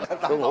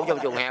 Tôi ngủ trong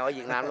chuồng heo ở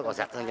Việt Nam nó còn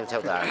sạch hơn trong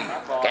sao trời.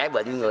 Kẻ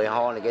bệnh người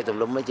ho này cái tùm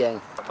lum hết trơn.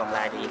 Con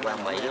Lai đi qua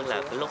Mỹ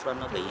là cái lúc đó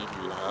nó bị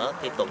lỡ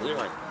cái tuổi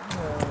rồi.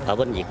 Ở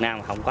bên Việt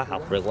Nam không có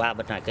học, rồi qua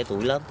bên này cái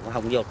tuổi lớn cũng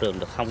không vô trường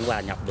được, không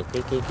hòa nhập được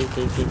cái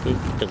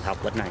trường học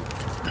bên này.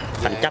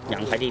 Thành chấp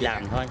nhận phải đi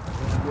làm thôi.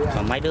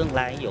 Còn mấy đứa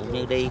Lai ví dụ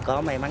như đi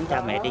có may mắn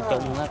cha mẹ đi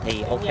chung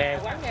thì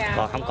ok.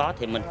 Còn không có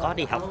thì mình có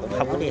đi học cũng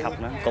không có đi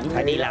học nữa, cũng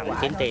phải đi làm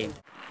kiếm tiền.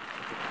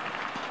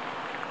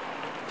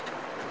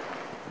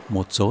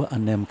 Một số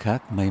anh em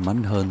khác may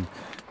mắn hơn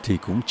thì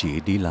cũng chỉ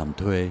đi làm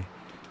thuê.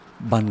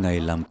 Ban ngày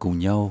làm cùng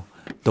nhau,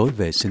 tối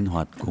về sinh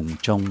hoạt cùng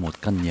trong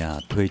một căn nhà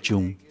thuê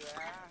chung.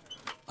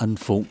 Anh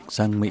Phụng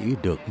sang Mỹ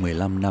được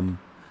 15 năm.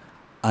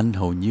 Anh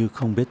hầu như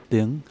không biết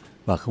tiếng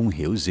và không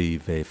hiểu gì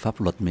về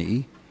pháp luật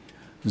Mỹ.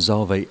 Do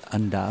vậy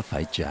anh đã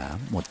phải trả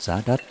một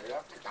giá đắt.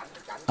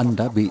 Anh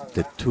đã bị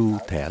tịch thu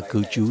thẻ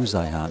cư trú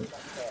dài hạn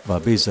và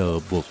bây giờ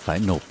buộc phải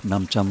nộp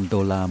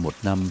 $500 một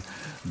năm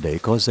để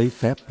có giấy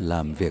phép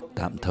làm việc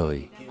tạm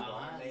thời.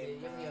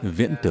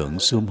 Viễn tưởng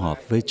sum họp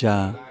với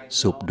cha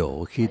sụp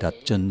đổ khi đặt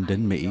chân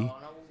đến Mỹ,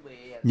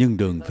 nhưng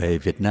đường về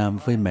Việt Nam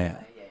với mẹ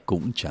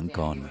cũng chẳng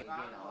còn.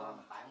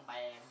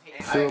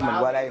 Xưa mình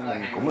qua đây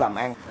mình cũng làm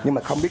ăn, nhưng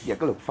mà không biết về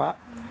cái luật pháp.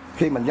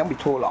 khi mình giống bị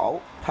thua lỗ,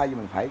 thay vì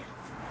mình phải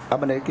ở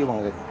bên đây kêu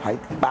mọi người phải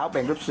báo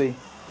bankruptcy,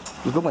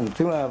 lúc mình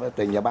thiếu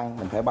tiền nhà băng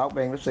mình phải báo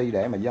bankruptcy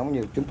để mà giống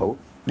như chính phủ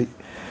đi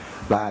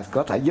và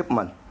có thể giúp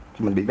mình.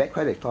 Mình bị bác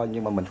credit thôi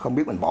nhưng mà mình không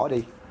biết mình bỏ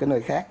đi cái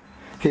nơi khác.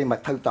 Khi mà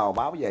thư tòa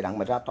báo về đặng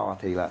mình ra tòa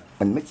thì là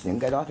mình mix những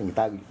cái đó thì người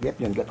ta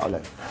ghép lên cái tội là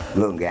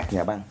lường gạt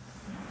nhà băng.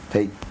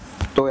 Thì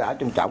tôi ở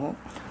trong trọng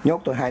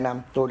nhốt tôi 2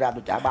 năm, tôi ra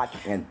tôi trả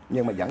 30.000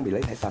 nhưng mà vẫn bị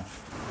lấy thẻ xanh.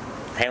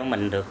 Theo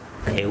mình được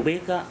hiểu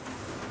biết á,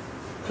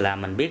 là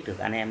mình biết được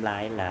anh em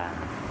lại là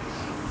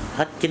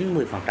hết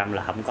 90%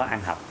 là không có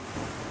ăn học.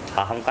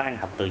 Họ không có ăn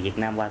học từ Việt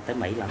Nam qua tới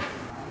Mỹ lận.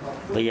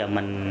 Bây giờ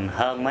mình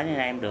hơn mấy anh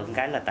em được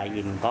cái là tại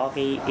vì mình có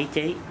cái ý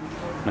chí.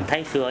 Mình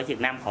thấy xưa ở Việt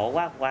Nam khổ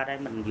quá, qua đây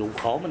mình dù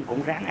khổ mình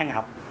cũng ráng ăn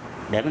học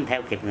để mình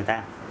theo kịp người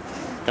ta,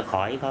 cho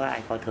khỏi có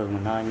ai coi thường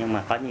mình thôi. Nhưng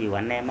mà có nhiều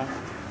anh em á,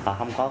 họ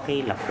không có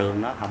cái lập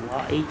trường, nó không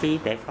có ý chí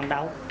để phấn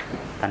đấu,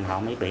 thành họ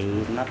mới bị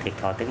nó thiệt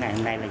thòi tới ngày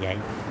hôm nay là vậy.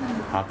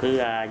 Họ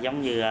cứ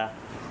giống như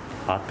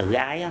họ tự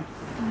ái á,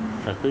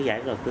 rồi cứ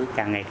vậy rồi cứ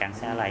càng ngày càng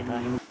xa lầy thôi.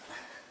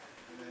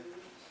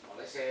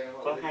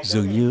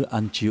 Dường như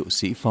anh Triệu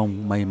Sĩ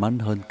Phong may mắn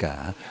hơn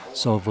cả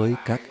so với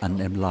các anh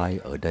em Lai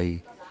ở đây.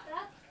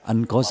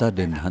 Anh có gia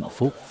đình hạnh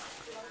phúc,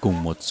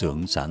 cùng một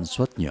xưởng sản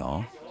xuất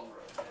nhỏ.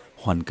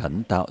 Hoàn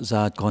cảnh tạo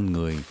ra con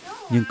người,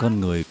 nhưng con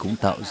người cũng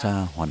tạo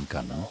ra hoàn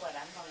cảnh.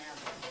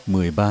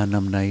 13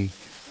 năm nay,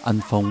 anh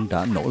Phong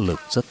đã nỗ lực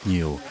rất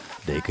nhiều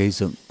để gây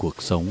dựng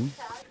cuộc sống.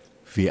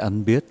 Vì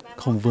anh biết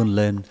không vươn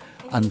lên,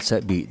 anh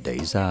sẽ bị đẩy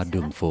ra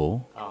đường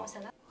phố.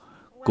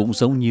 Cũng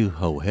giống như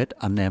hầu hết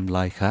anh em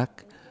Lai khác,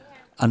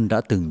 anh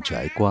đã từng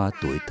trải qua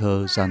tuổi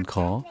thơ gian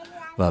khó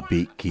và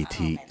bị kỳ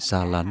thị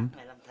xa lánh.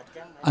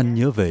 Anh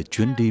nhớ về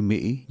chuyến đi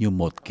Mỹ như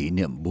một kỷ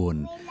niệm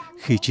buồn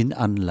khi chính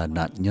anh là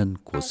nạn nhân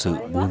của sự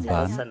buôn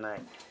bán.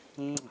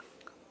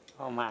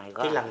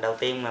 Cái lần đầu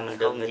tiên mà mình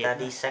được người ta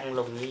đi săn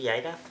lùng như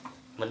vậy đó,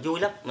 mình vui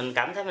lắm, mình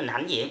cảm thấy mình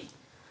hãnh diện.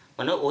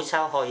 Mình nói ủa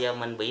sao hồi giờ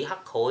mình bị hắt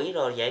hủi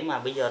rồi vậy mà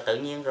bây giờ tự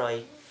nhiên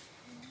rồi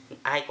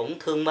ai cũng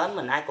thương mến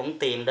mình, ai cũng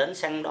tìm đến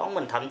săn đón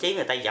mình, thậm chí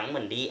người ta dẫn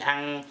mình đi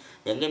ăn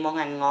những cái món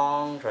ăn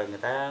ngon, rồi người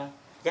ta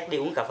dắt đi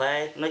uống cà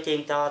phê, nói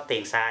chiên cho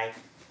tiền xài.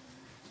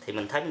 Thì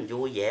mình thấy mình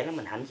vui vẻ lắm,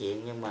 mình hãnh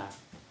diện. Nhưng mà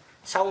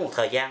sau một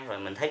thời gian rồi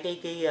mình thấy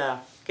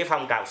cái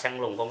phong trào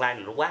săn lùng con lai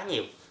nó quá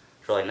nhiều,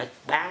 rồi nó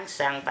bán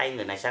sang tay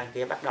người này sang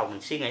kia, bắt đầu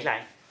mình suy nghĩ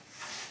lại,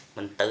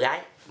 mình tự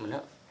ái, mình nói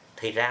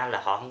thì ra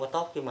là họ không có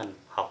tốt với mình,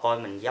 họ coi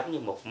mình giống như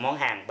một món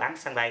hàng bán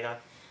sang tay thôi.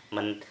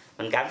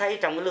 Mình cảm thấy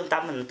trong cái lương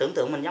tâm mình tưởng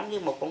tượng mình giống như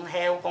một con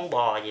heo, con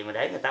bò gì mà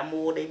để người ta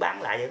mua đi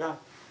bán lại vậy thôi.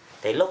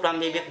 Thì lúc đó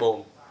mới biết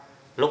buồn.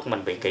 Lúc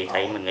mình bị kỳ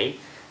thị mình nghĩ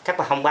chắc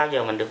là không bao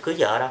giờ mình được cưới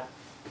vợ đâu,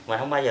 mình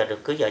không bao giờ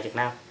được cưới vợ Việt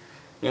Nam.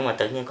 Nhưng mà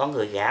tự nhiên có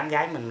người gả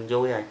gái mình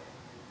vui rồi.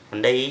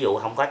 Mình đi ví dụ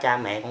không có cha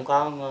mẹ cũng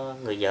có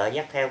người vợ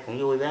dắt theo cũng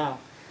vui phải không?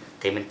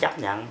 Thì mình chấp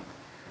nhận.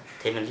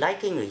 Thì mình lấy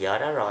cái người vợ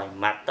đó rồi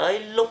mà tới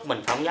lúc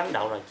mình phỏng vấn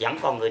đậu rồi vẫn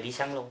còn người đi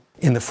săn luôn.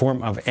 In the form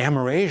of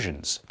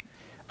Amerasians,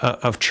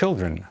 of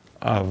children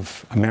of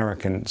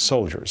American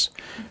soldiers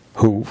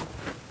who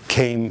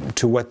came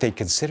to what they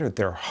considered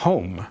their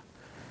home,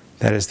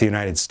 that is the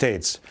United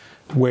States,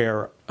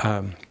 where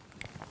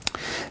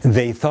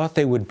they thought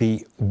they would be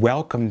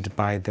welcomed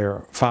by their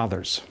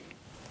fathers.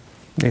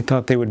 They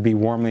thought they would be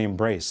warmly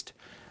embraced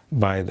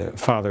by the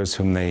fathers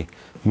whom they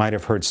might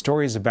have heard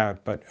stories about,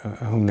 but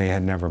whom they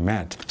had never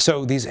met.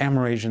 So these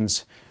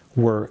Amerasians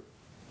were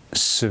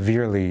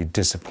severely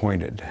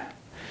disappointed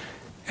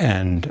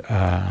and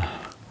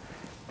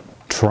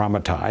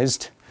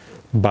traumatized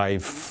by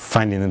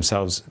finding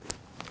themselves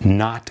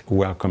not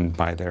welcomed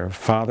by their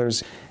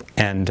fathers,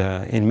 and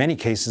in many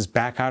cases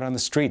back out on the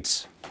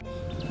streets.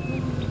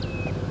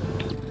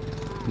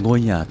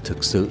 Ngôi nhà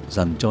thực sự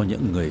dành cho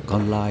những người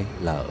con lai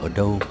là ở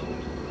đâu?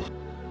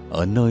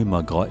 Ở nơi mà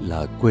gọi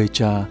là quê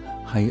cha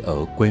hay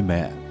ở quê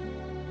mẹ?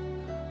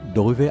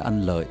 Đối với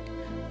anh Lợi,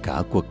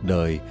 cả cuộc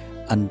đời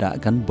anh đã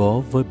gắn bó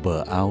với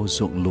bờ ao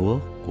ruộng lúa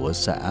của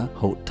xã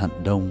Hậu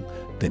Thạnh Đông,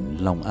 tỉnh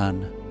Long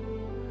An.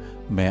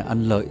 Mẹ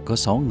anh Lợi có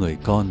 6 người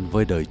con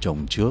với đời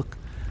chồng trước.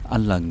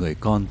 Anh là người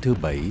con thứ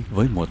 7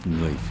 với một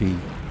người phi.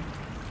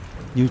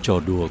 Như trò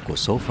đùa của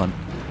số phận,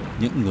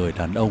 những người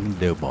đàn ông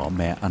đều bỏ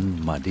mẹ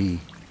anh mà đi.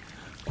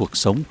 Cuộc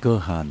sống cơ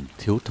hàn,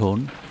 thiếu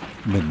thốn,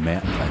 mình mẹ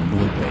phải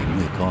nuôi 7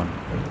 người con.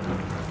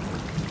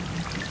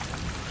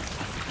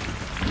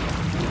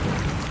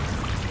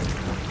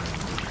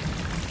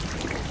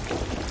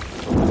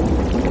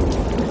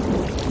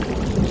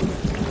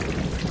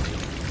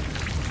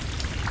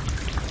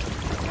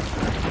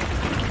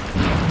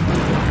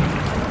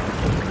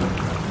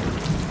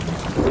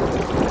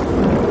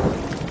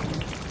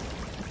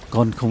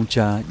 Con không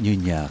cha như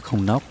nhà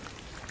không nóc.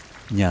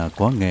 Nhà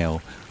quá nghèo,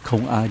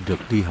 không ai được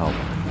đi học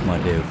mà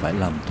đều phải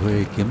làm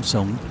thuê kiếm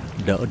sống,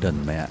 đỡ đần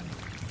mẹ.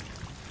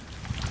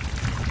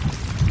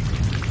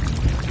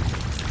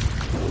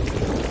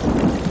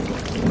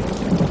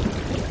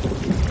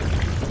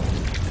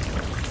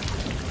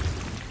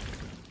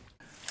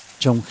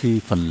 Trong khi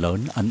phần lớn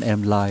anh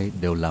em Lai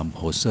đều làm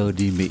hồ sơ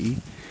đi Mỹ,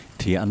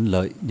 thì anh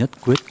Lợi nhất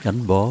quyết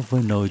gắn bó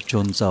với nơi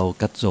chôn rau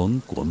cắt rốn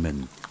của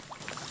mình.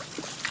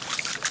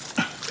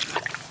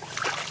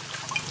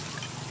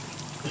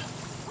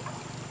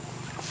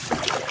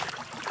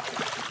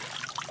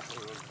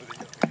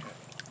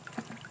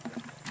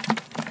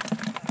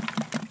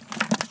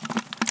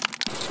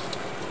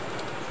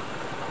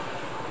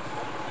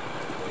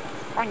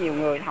 có nhiều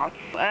người hỏi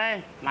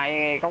ê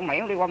mày con Mỹ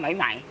không đi qua Mỹ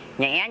mày,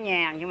 nhẹ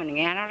nha nhưng mình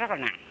nghe nó rất là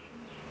nặng.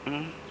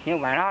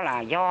 Nhưng mà đó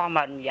là do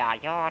mình và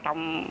do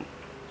trong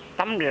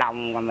tấm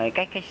lòng và mình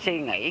cái suy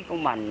nghĩ của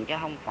mình,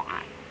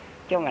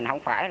 chứ mình không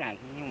phải là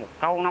như một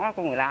câu nói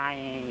của người ta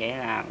vậy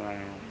là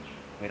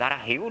người ta đã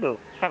hiểu được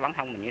cái bản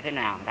thân mình như thế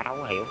nào, người ta đâu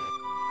có hiểu.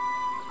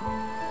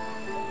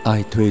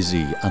 Ai thuê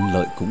gì anh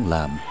Lợi cũng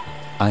làm,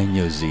 ai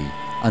nhờ gì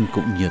anh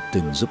cũng nhiệt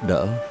tình giúp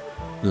đỡ.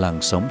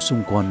 Làng xóm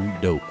xung quanh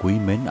đều quý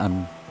mến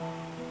anh.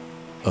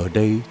 Ở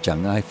đây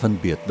chẳng ai phân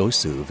biệt đối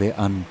xử với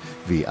anh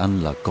vì anh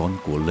là con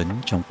của lính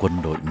trong quân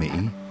đội Mỹ.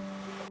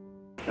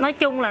 Nói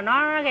chung là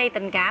nó gây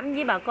tình cảm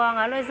với bà con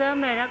ở lối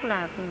xóm đây rất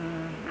là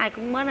ai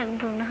cũng mến, ai cũng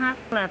thương nó hết.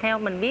 Là theo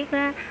mình biết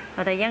đó,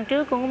 rồi thời gian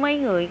trước cũng có mấy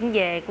người cũng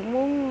về cũng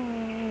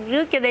muốn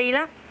rước cho đi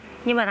lắm,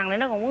 nhưng mà thằng này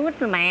nó còn muốn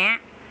ít mẹ,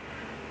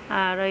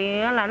 rồi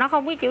là nó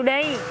không biết chịu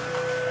đi.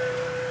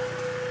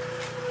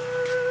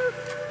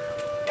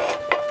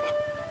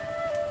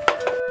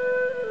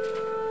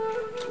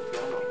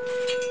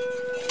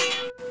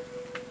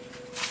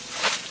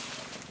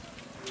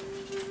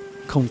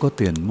 Không có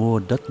tiền mua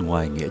đất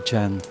ngoài nghĩa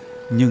trang,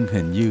 nhưng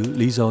hình như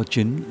lý do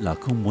chính là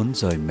không muốn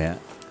rời mẹ.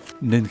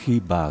 Nên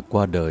khi bà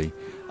qua đời,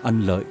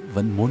 anh Lợi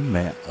vẫn muốn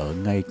mẹ ở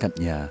ngay cạnh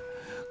nhà.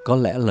 Có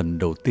lẽ lần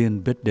đầu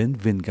tiên biết đến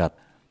viên gạch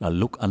là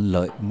lúc anh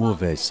Lợi mua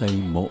về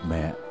xây mộ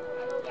mẹ.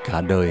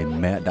 Cả đời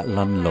mẹ đã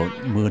lăn lộn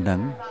mưa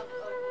nắng.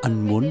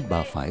 Anh muốn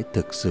bà phải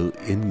thực sự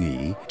yên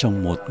nghỉ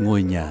trong một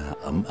ngôi nhà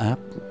ấm áp.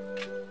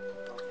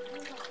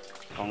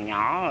 Còn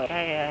nhỏ rồi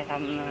cái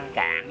tâm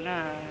trạng nó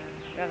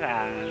rất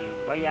là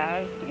bối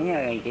rối,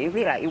 chỉ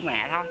biết là yêu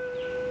mẹ thôi.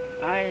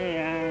 Nói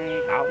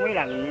cậu không biết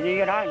là mình đi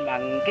cái đó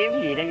mình kiếm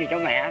gì để gì cho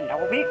mẹ, mình đâu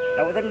có biết,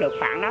 đâu có tính được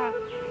phản đó.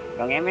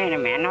 Còn nghe mấy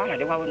mẹ nói là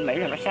đi qua bên Mỹ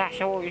là nó xa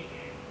xôi,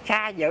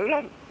 xa dữ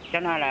lắm, cho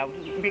nên là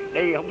không biết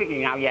đi, không biết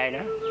gì nào về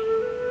nữa,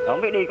 còn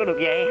không biết đi có được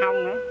về hay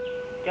không nữa,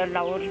 cho nên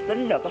đâu có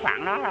tính được cái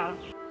phản đó đâu.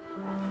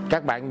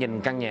 Các bạn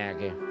nhìn căn nhà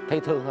kìa, thấy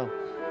thương không?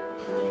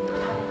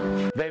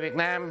 Về Việt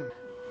Nam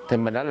thì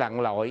mình đã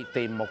lặn lội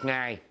tìm một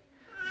ngày,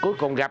 cuối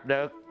cùng gặp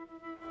được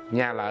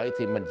nhà Lợi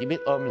thì mình chỉ biết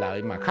ôm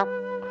Lợi mà khóc.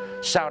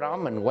 Sau đó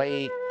mình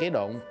quay cái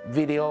đoạn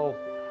video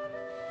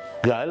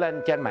gửi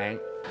lên trên mạng,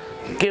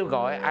 kêu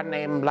gọi anh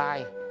em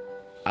like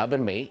ở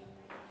bên Mỹ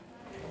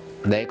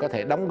để có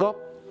thể đóng góp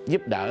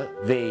giúp đỡ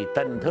vì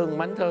tình thương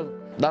mến thương.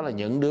 Đó là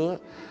những đứa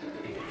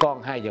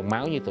con hai dòng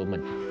máu như tụi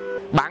mình.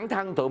 Bản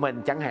thân tụi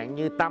mình chẳng hạn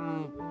như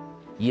Tâm,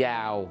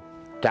 Giàu,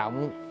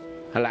 Trọng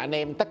hay là anh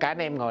em, tất cả anh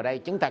em ngồi đây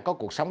chúng ta có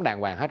cuộc sống đàng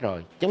hoàng hết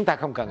rồi, chúng ta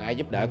không cần ai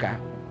giúp đỡ cả.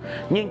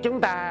 Nhưng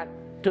chúng ta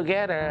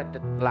together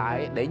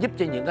lại để giúp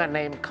cho những anh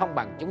em không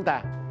bằng chúng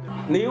ta.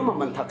 Nếu mà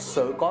mình thật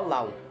sự có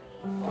lòng,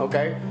 ok,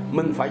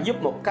 mình phải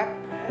giúp một cách,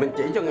 mình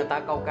chỉ cho người ta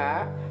câu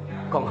cá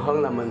còn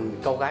hơn là mình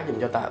câu cá giùm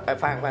cho ta.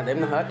 Khoan để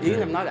em nói hết ý,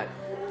 em nói lại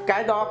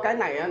cái đó, cái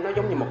này nó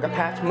giống như một cái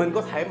task. Mình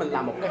có thể mình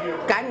làm một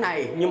cái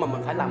này nhưng mà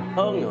mình phải làm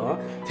hơn nữa,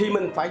 thì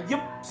mình phải giúp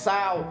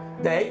sao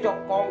để cho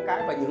con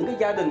cái và những cái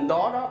gia đình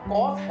đó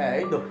có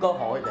thể được cơ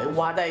hội để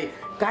qua đây.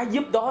 Cái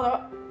giúp đó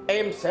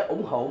em sẽ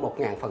ủng hộ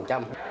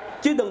 1000%.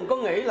 Chứ đừng có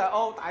nghĩ là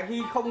ô tại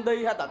Hy không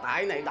đi hay là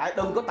tại này,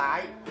 đừng có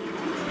tại.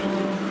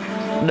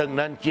 Đừng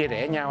nên chia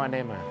rẽ nhau anh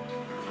em à.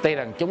 Tuy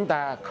rằng chúng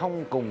ta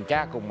không cùng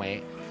cha cùng mẹ,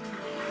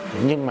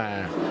 nhưng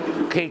mà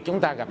khi chúng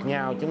ta gặp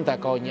nhau chúng ta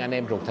coi như anh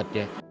em ruột thịt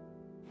vậy.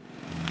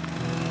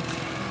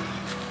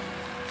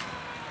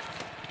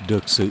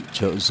 Được sự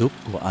trợ giúp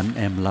của anh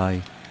em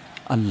Lai,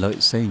 anh Lợi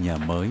xây nhà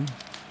mới,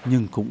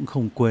 nhưng cũng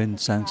không quên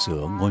sang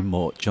sửa ngôi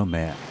mộ cho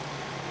mẹ.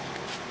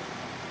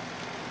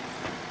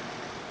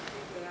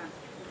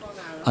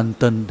 Anh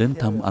Tân đến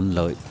thăm anh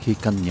Lợi khi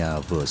căn nhà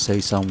vừa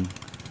xây xong.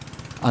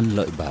 Anh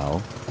Lợi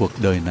bảo cuộc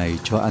đời này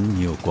cho anh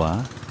nhiều quá,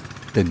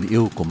 tình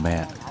yêu của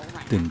mẹ,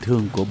 tình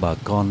thương của bà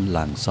con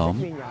làng xóm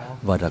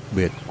và đặc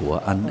biệt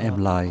của anh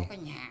em Lai.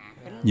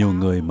 Nhiều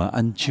người mà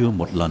anh chưa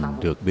một lần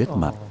được biết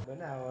mặt.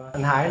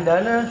 Anh Hải anh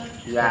đến á,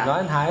 nói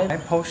anh Hải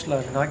post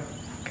lên nói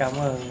cảm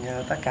ơn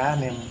tất cả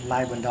anh em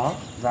Lai bên đó.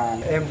 Và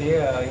em chỉ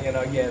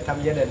về thăm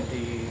gia đình thì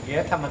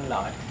ghé thăm anh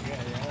Lợi.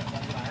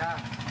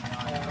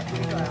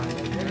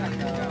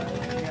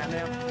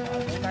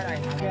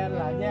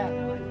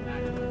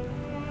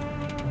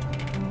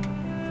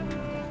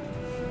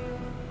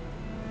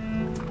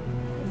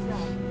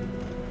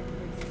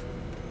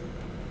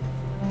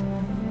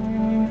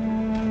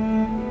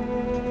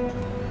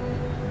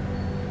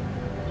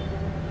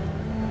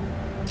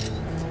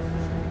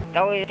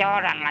 Tôi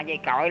cho rằng là dây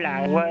cội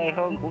là quê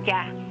hương của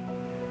cha,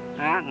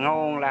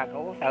 nguồn là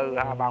của từ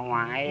bà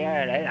ngoại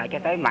để lại cho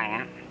tới mẹ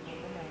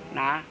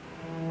đó.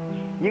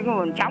 Nhưng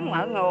mình sống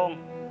ở nguồn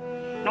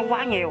nó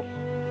quá nhiều,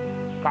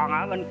 còn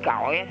ở bên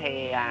cội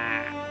thì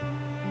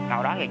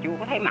hồi đó thì chưa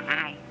có thấy mặt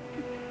ai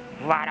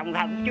và đồng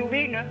thời cũng chưa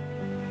biết nữa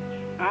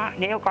đó.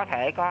 Nếu có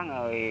thể có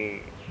người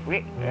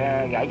biết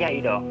gửi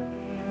dây được,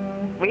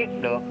 biết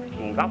được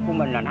nguồn gốc của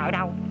mình là nó ở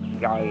đâu,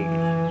 rồi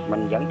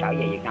mình vẫn trở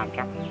về Việt Nam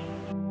sống.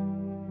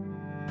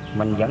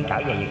 Mình vẫn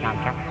trở về Việt Nam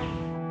sống.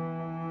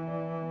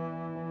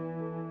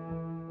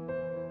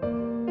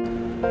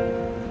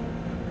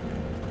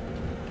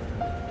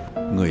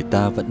 Người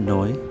ta vẫn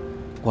nói,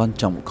 quan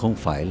trọng không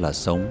phải là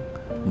sống,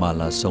 mà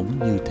là sống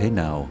như thế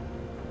nào.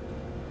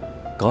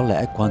 Có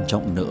lẽ quan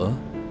trọng nữa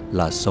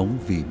là sống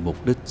vì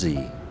mục đích gì.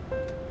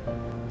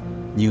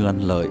 Như anh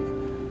Lợi,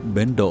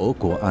 bến đỗ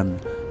của anh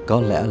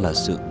có lẽ là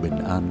sự bình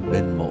an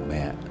bên mộ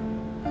mẹ.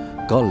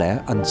 Có lẽ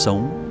anh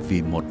sống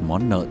vì một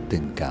món nợ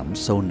tình cảm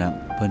sâu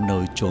nặng với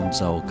nơi chôn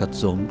rau cắt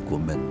rốn của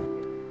mình.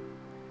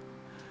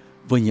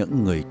 Với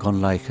những người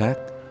con lai khác,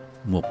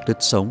 mục đích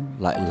sống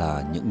lại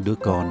là những đứa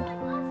con.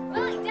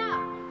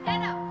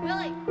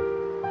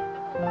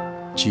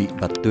 Chị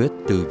Bạch Tuyết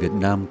từ Việt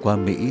Nam qua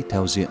Mỹ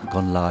theo diện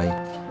con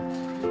lai.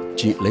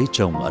 Chị lấy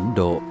chồng Ấn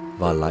Độ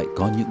và lại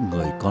có những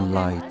người con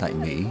lai tại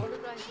Mỹ.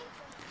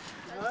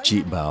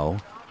 Chị bảo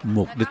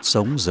mục đích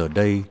sống giờ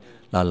đây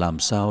là làm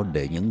sao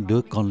để những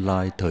đứa con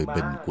lai thời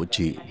bình của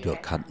chị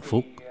được hạnh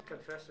phúc.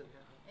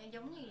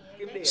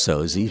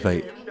 Sở dĩ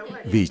vậy,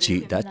 vì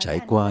chị đã trải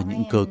qua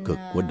những cơ cực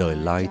của đời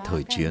lai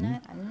thời chiến,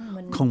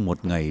 không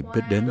một ngày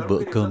biết đến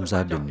bữa cơm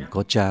gia đình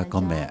có cha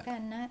có mẹ.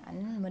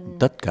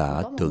 Tất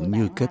cả tưởng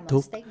như kết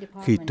thúc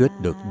khi Tuyết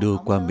được đưa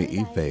qua Mỹ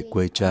về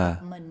quê cha.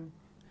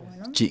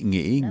 Chị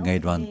nghĩ ngày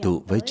đoàn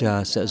tụ với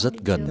cha sẽ rất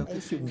gần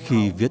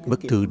khi viết bức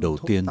thư đầu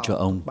tiên cho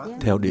ông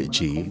theo địa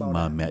chỉ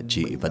mà mẹ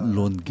chị vẫn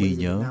luôn ghi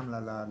nhớ.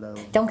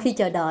 Trong khi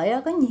chờ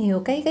đợi có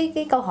nhiều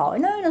cái câu hỏi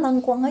nó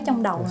lân quân ở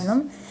trong đầu mình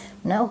lắm.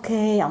 Nói ok,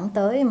 ổng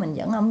tới mình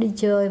dẫn ổng đi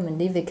chơi, mình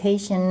đi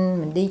vacation,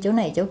 mình đi chỗ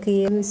này chỗ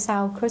kia.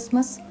 Sau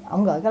Christmas,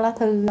 ổng gửi cái lá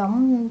thư,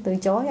 ổng từ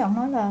chối, ổng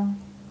nói là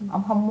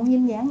ổng không muốn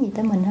dính dáng gì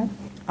tới mình hết.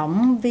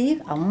 Ổng viết,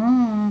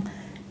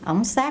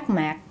 ổng sát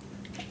mạc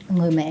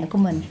người mẹ của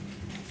mình.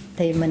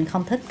 Thì mình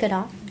không thích cái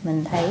đó,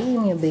 mình thấy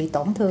như bị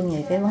tổn thương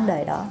về cái vấn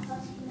đề đó.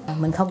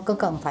 Mình không có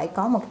cần phải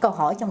có một cái câu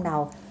hỏi trong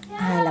đầu,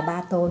 ai là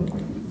ba tôi,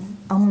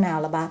 ông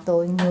nào là ba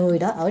tôi, người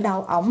đó ở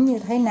đâu, ổng như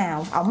thế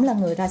nào, ổng là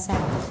người ra sao.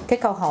 Cái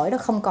câu hỏi đó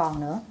không còn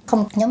nữa,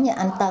 không giống như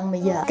anh Tân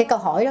bây giờ, cái câu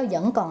hỏi đó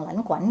vẫn còn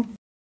lãnh quẩn.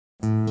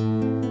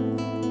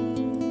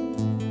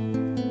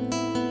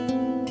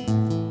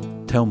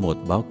 Theo một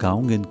báo cáo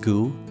nghiên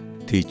cứu,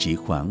 thì chỉ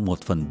khoảng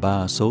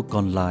 1/3 số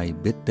con lai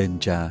biết tên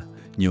cha.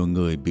 Nhiều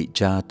người bị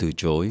cha từ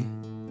chối.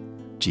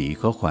 Chỉ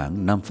có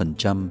khoảng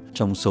 5%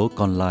 trong số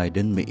con lai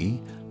đến Mỹ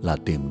là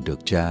tìm được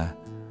cha.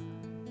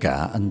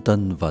 Cả anh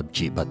Tân và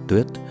chị Bạch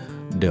Tuyết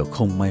đều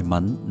không may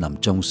mắn nằm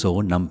trong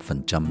số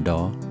 5%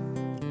 đó.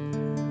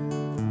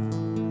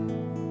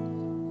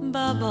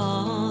 Ba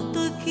bỏ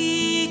tôi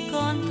khi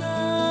còn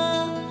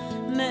thơ,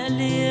 mẹ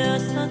lìa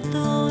xa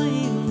tôi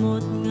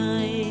một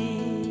ngày.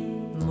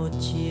 Một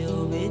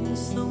chiều bên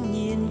sông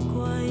nhìn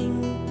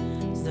quanh,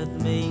 giật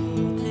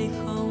mình thấy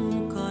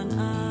không còn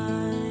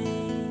ai.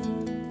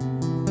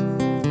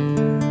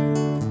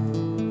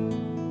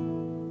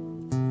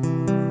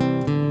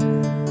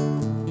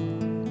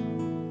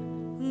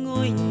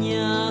 Ngôi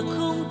nhà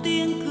không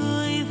tiếng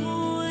cười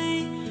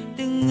vui,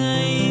 từng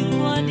ngày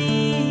qua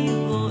đi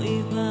vội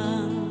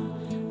vàng.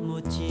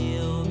 Một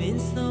chiều bên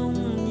sông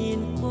nhìn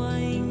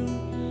quanh,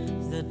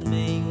 giật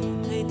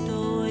mình thấy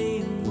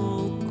tôi mồ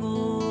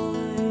côi.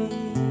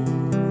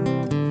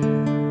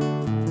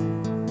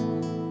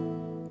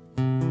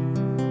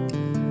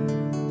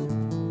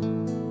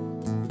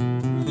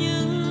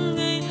 Những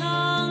ngày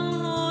tháng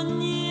hồn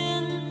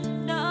nhiên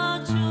đã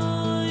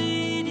trôi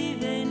đi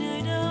về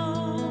nơi đâu,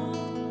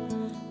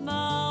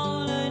 bao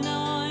lời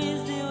nói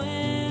dịu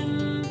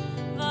êm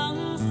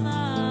vắng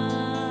xa.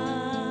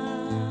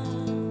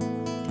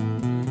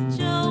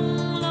 Trong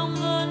lòng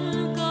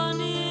vẫn còn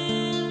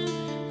yên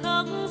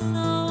khắc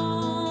sâu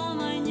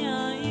mái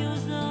nhà yêu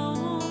dấu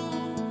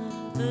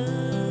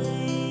ơi,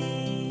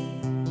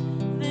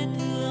 vết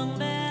thương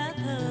bé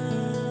thơ.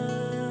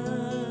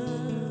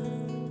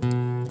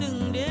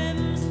 Từng đêm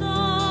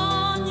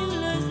gió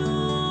như lời ru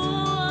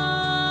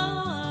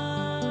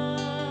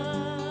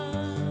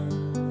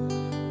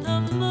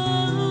thầm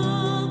mơ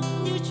ước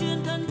như chuyện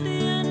thần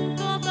tiên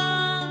có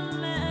ba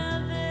mẹ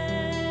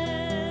về.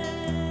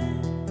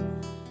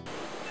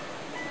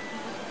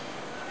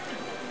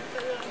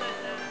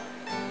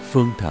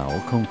 Phương Thảo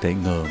không thể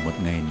ngờ một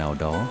ngày nào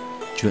đó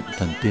chuyện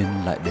thần tiên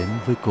lại đến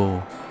với cô.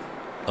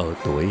 Ở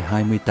tuổi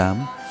 28,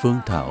 Phương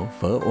Thảo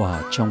vỡ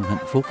òa trong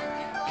hạnh phúc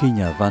khi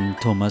nhà văn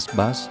Thomas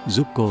Bass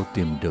giúp cô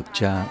tìm được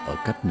cha ở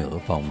cách nửa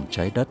vòng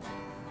trái đất.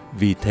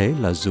 Vì thế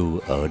là dù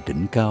ở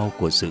đỉnh cao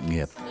của sự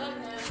nghiệp,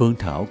 Phương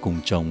Thảo cùng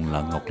chồng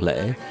là Ngọc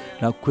Lễ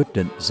đã quyết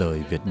định rời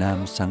Việt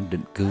Nam sang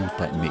định cư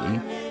tại Mỹ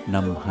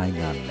năm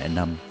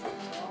 2005.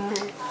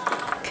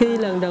 Khi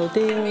lần đầu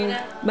tiên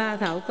ba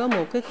Thảo có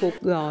một cái cuộc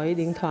gọi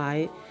điện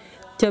thoại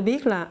cho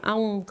biết là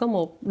ông có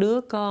một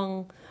đứa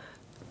con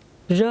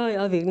rơi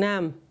ở Việt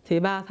Nam, thì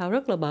ba Thảo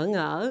rất là bỡ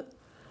ngỡ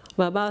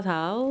và ba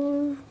Thảo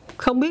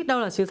không biết đâu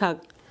là sự thật.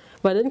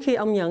 Và đến khi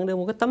ông nhận được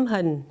một cái tấm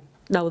hình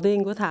đầu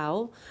tiên của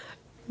Thảo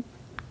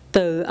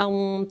từ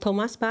ông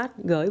Thomas Bass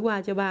gửi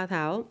qua cho ba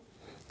Thảo,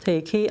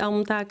 thì khi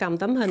ông ta cầm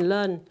tấm hình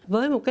lên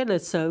với một cái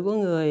lịch sự của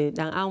người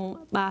đàn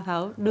ông, ba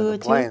Thảo đưa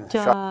trước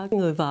cho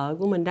người vợ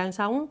của mình đang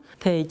sống,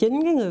 thì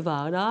chính cái người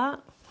vợ đó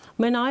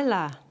mới nói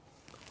là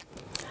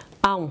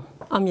ông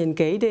nhìn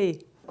kỹ đi,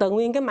 Toàn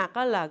nguyên cái mặt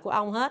đó là của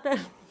ông hết á.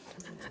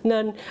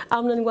 Nên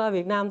ông nên qua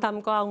Việt Nam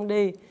thăm con ông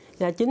đi.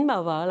 Và chính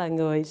bà vợ là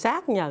người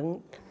xác nhận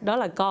đó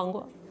là con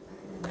của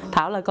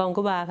Thảo, là con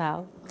của ba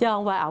Thảo, chứ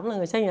không phải ổng là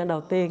người xác nhận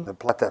đầu tiên.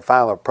 Like that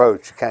final approach,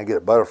 you kind of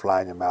get a butterfly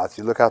in your mouth.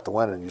 You look out the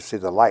window and you see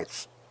the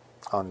lights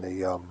on the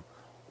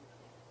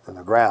in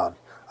the ground.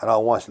 And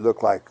all at once it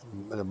looked like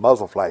the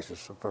muzzle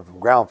flashes from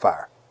ground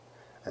fire.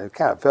 And it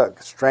kind of felt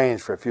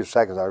strange for a few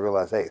seconds. I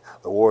realized, hey,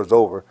 the war's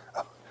over.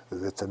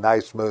 It's a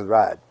nice, smooth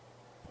ride.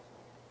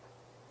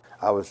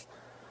 I was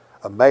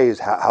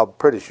amazed how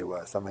pretty she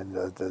was. I mean,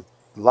 a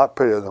lot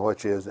prettier than what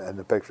she is in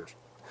the pictures.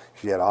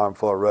 She had an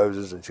armful of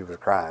roses and she was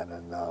crying,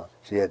 and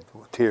she had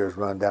tears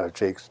running down her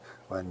cheeks.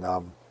 When I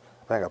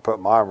think I put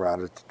my arm around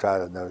her to try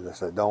to know. I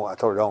said, "Don't." I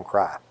told her, "Don't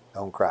cry,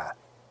 don't cry."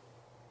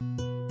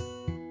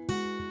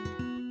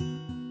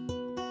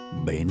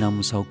 7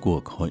 năm sau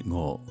cuộc hội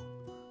ngộ,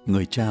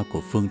 người cha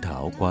của Phương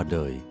Thảo qua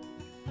đời.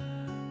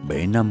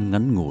 7 năm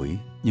ngắn ngủi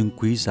nhưng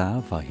quý giá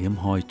và hiếm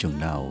hoi chừng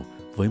nào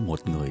với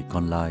một người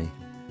con lai.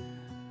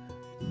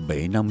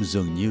 7 năm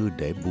dường như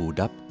để bù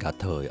đắp cả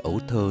thời ấu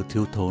thơ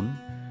thiếu thốn,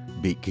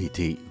 bị kỳ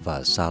thị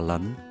và xa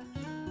lánh.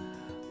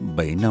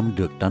 7 năm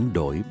được đánh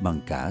đổi bằng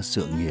cả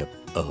sự nghiệp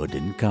ở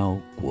đỉnh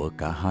cao của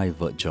cả hai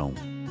vợ chồng.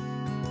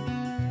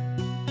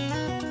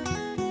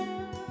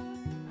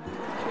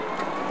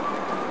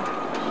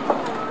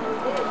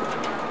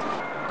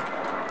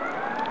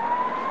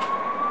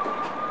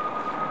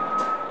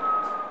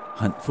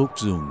 Hạnh phúc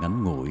dù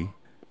ngắn ngủi,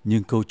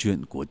 nhưng câu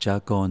chuyện của cha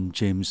con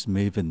James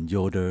Maven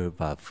Yoder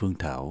và Phương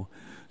Thảo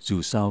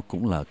dù sao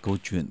cũng là câu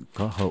chuyện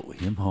có hậu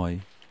hiếm hoi.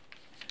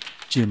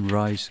 Jim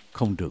Rice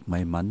không được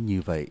may mắn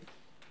như vậy.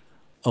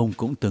 Ông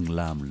cũng từng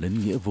làm lính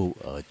nghĩa vụ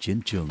ở chiến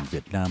trường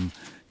Việt Nam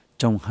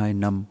trong 2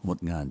 năm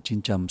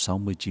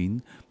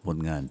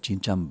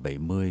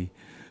 1969-1970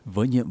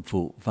 với nhiệm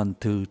vụ văn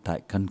thư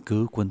tại căn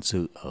cứ quân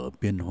sự ở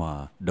Biên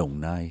Hòa,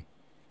 Đồng Nai.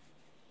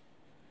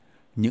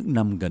 Những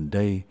năm gần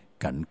đây,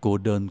 cảnh cô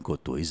đơn của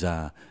tuổi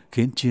già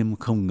khiến Jim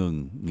không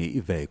ngừng nghĩ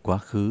về quá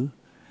khứ,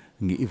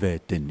 nghĩ về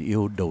tình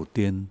yêu đầu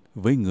tiên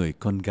với người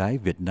con gái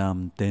Việt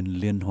Nam tên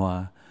Liên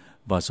Hoa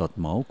và giọt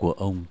máu của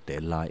ông để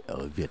lại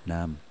ở Việt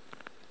Nam.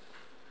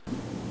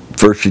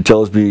 First she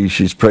tells me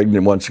she's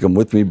pregnant, wants to come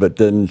with me, but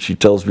then she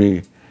tells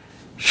me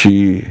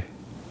she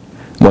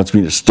wants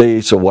me to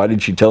stay, so why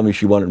did she tell me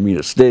she wanted me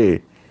to stay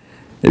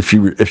if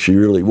she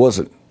really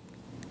wasn't?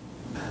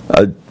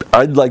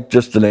 I'd like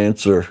just an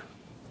answer.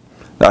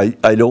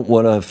 I don't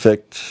want to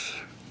affect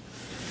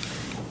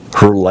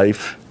her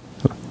life,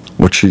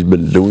 what she's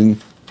been doing.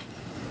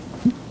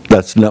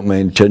 That's not my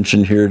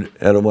intention here.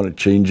 I don't want to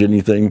change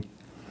anything.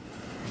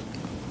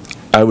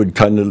 I would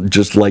kind of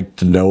just like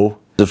to know.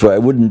 If I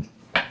wouldn't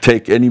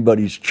take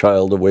anybody's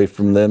child away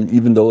from them,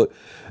 even though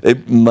it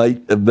might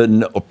have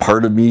been a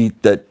part of me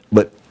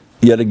but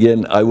yet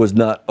again, I was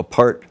not a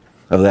part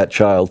of that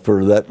child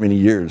for that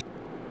many years.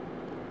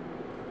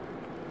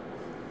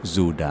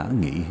 Dù đã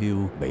nghỉ hưu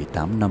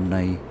 7-8 năm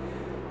nay,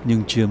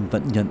 nhưng Jim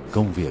vẫn nhận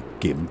công việc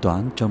kiểm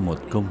toán cho một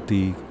công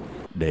ty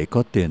để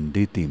có tiền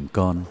đi tìm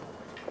con.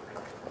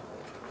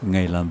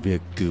 Ngày làm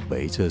việc từ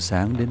 7 giờ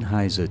sáng đến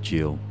 2 giờ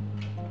chiều.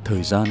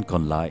 Thời gian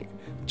còn lại,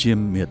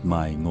 Jim miệt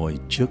mài ngồi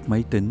trước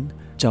máy tính,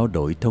 trao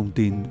đổi thông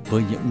tin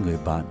với những người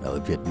bạn ở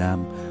Việt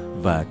Nam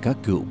và các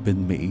cựu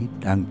binh Mỹ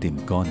đang tìm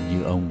con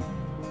như ông.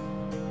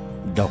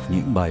 Đọc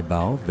những bài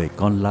báo về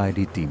con lai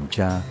đi tìm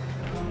cha,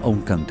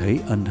 ông cảm thấy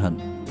ân hận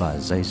và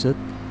day dứt.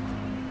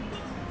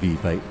 Vì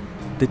vậy,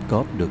 tích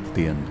góp được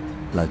tiền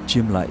là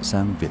Jim lại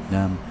sang Việt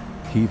Nam,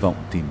 hy vọng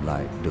tìm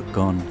lại được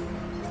con,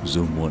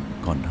 dù muộn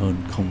còn hơn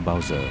không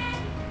bao giờ.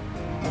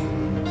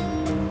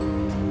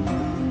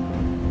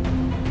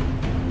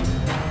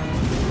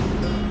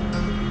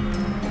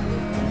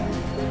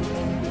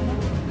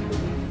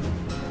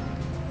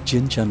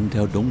 Chiến tranh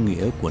theo đúng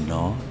nghĩa của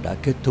nó đã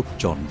kết thúc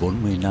tròn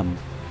 40 năm,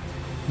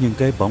 nhưng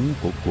cái bóng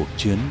của cuộc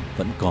chiến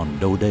vẫn còn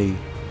đâu đây,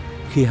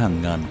 khi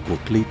hàng ngàn cuộc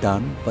ly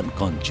tán vẫn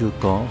còn chưa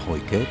có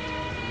hồi kết.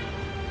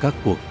 Các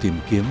cuộc tìm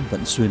kiếm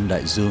vẫn xuyên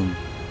đại dương.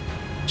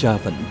 Cha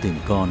vẫn tìm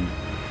con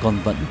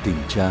vẫn tìm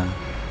cha.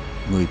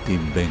 Người tìm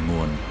về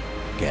nguồn,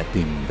 kẻ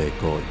tìm về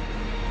cội.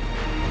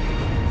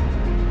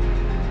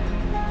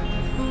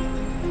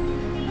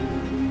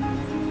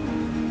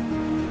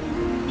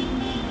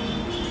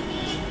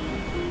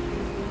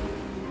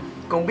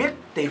 Con biết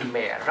tìm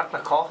mẹ rất là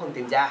khó hơn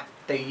tìm cha.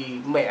 Tại vì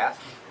mẹ,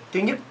 thứ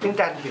nhất chiến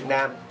tranh Việt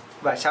Nam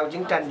và sau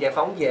chiến tranh giải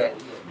phóng về,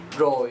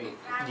 rồi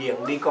diện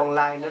đi con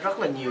lai nó rất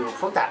là nhiều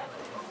phức tạp.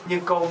 Nhưng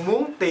con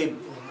muốn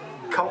tìm,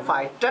 không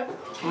phải trách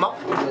móc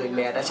người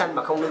mẹ đã sanh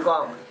mà không nuôi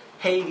con,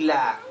 hay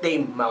là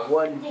tìm mà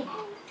quên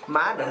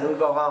má đã nuôi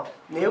con.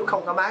 Nếu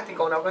không có má thì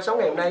con đâu có sống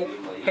ngày hôm nay,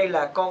 hay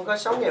là con có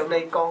sống ngày hôm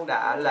nay, con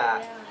đã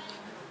là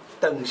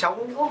từng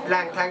sống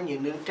lang thang nhiều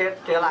những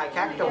trở lại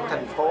khác trong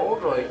thành phố,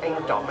 rồi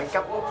ăn trộm ăn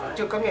cắp,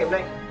 chưa có ngày hôm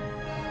nay.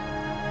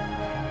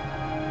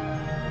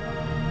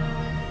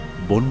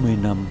 40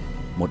 năm,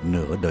 một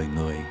nửa đời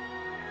người,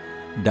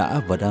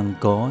 đã và đang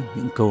có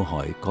những câu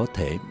hỏi có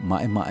thể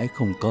mãi mãi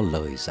không có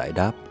lời giải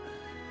đáp.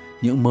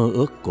 Những mơ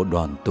ước của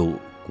đoàn tụ,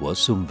 của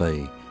sum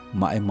vầy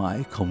mãi mãi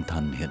không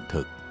thành hiện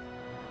thực.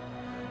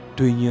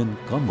 Tuy nhiên,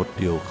 có một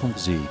điều không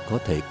gì có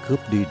thể cướp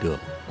đi được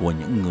của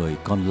những người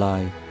con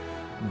lai,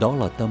 đó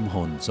là tâm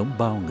hồn giống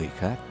bao người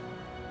khác,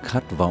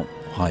 khát vọng,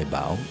 hoài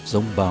bão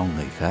giống bao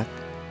người khác.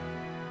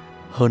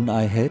 Hơn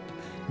ai hết,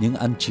 những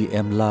anh chị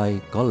em lai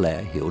có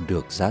lẽ hiểu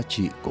được giá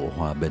trị của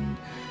hòa bình,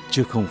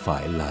 chứ không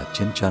phải là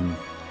chiến tranh,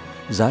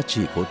 giá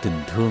trị của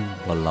tình thương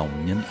và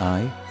lòng nhân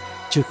ái,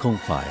 chứ không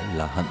phải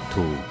là hận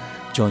thù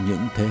cho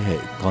những thế hệ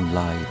con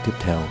lai tiếp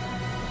theo.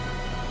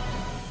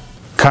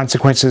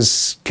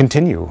 Consequences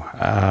continue.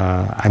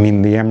 I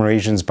mean, the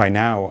Amerasians by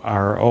now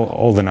are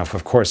old enough,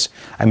 of course.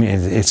 I mean,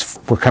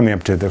 we're coming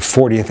up to the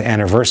 40th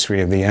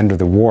anniversary of the end of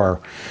the war.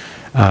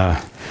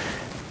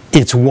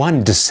 It's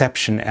one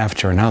deception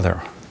after another,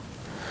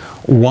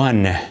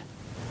 one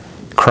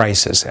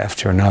crisis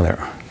after another,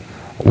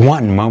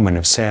 one moment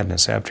of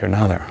sadness after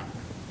another.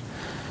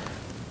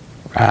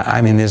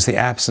 I mean, there's the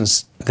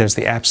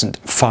absent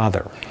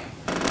father.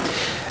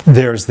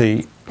 There's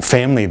the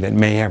family that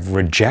may have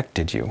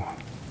rejected you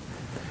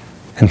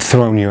and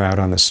thrown you out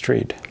on the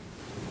street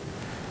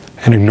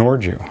and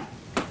ignored you,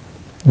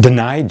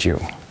 denied you.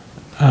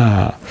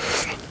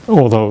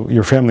 Although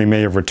your family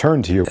may have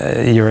returned to you.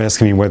 You're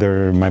asking me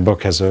whether my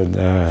book has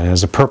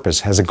a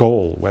purpose, has a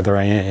goal, whether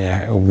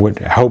I would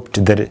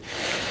hoped that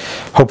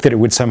it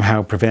would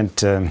somehow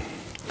prevent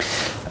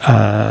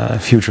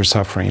future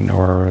suffering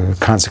or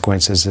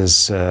consequences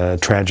as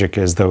tragic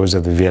as those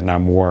of the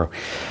Vietnam War.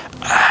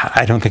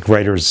 I don't think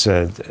writers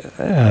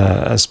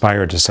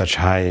aspire to such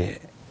high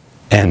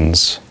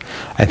ends.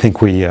 I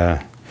think we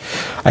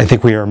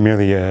are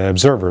merely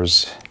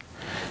observers,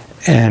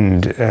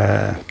 and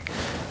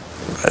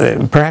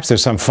perhaps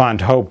there's some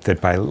fond hope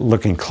that by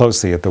looking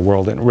closely at the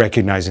world and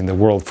recognizing the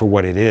world for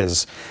what it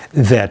is,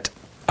 that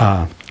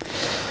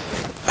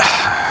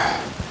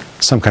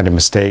some kind of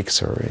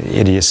mistakes or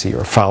idiocy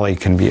or folly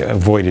can be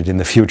avoided in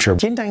the future.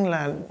 Chiến tranh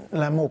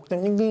là một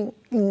trong những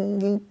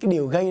cái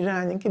điều gây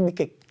ra những cái bi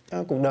kịch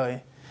trong cuộc đời.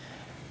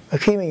 Và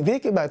khi mình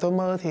viết cái bài Tôi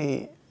mơ thì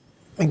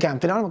mình cảm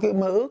thấy đó là một cái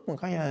mơ ước mà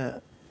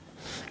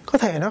có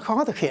thể nó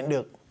khó thực hiện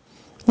được,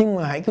 nhưng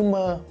mà hãy cứ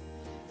mơ,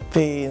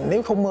 vì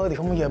nếu không mơ thì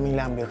không bao giờ mình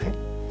làm được hết.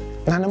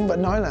 Anh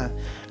vẫn nói là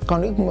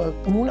con ước mơ,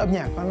 muốn âm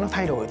nhạc con nó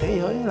thay đổi thế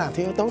giới, làm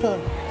thế giới tốt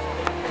hơn.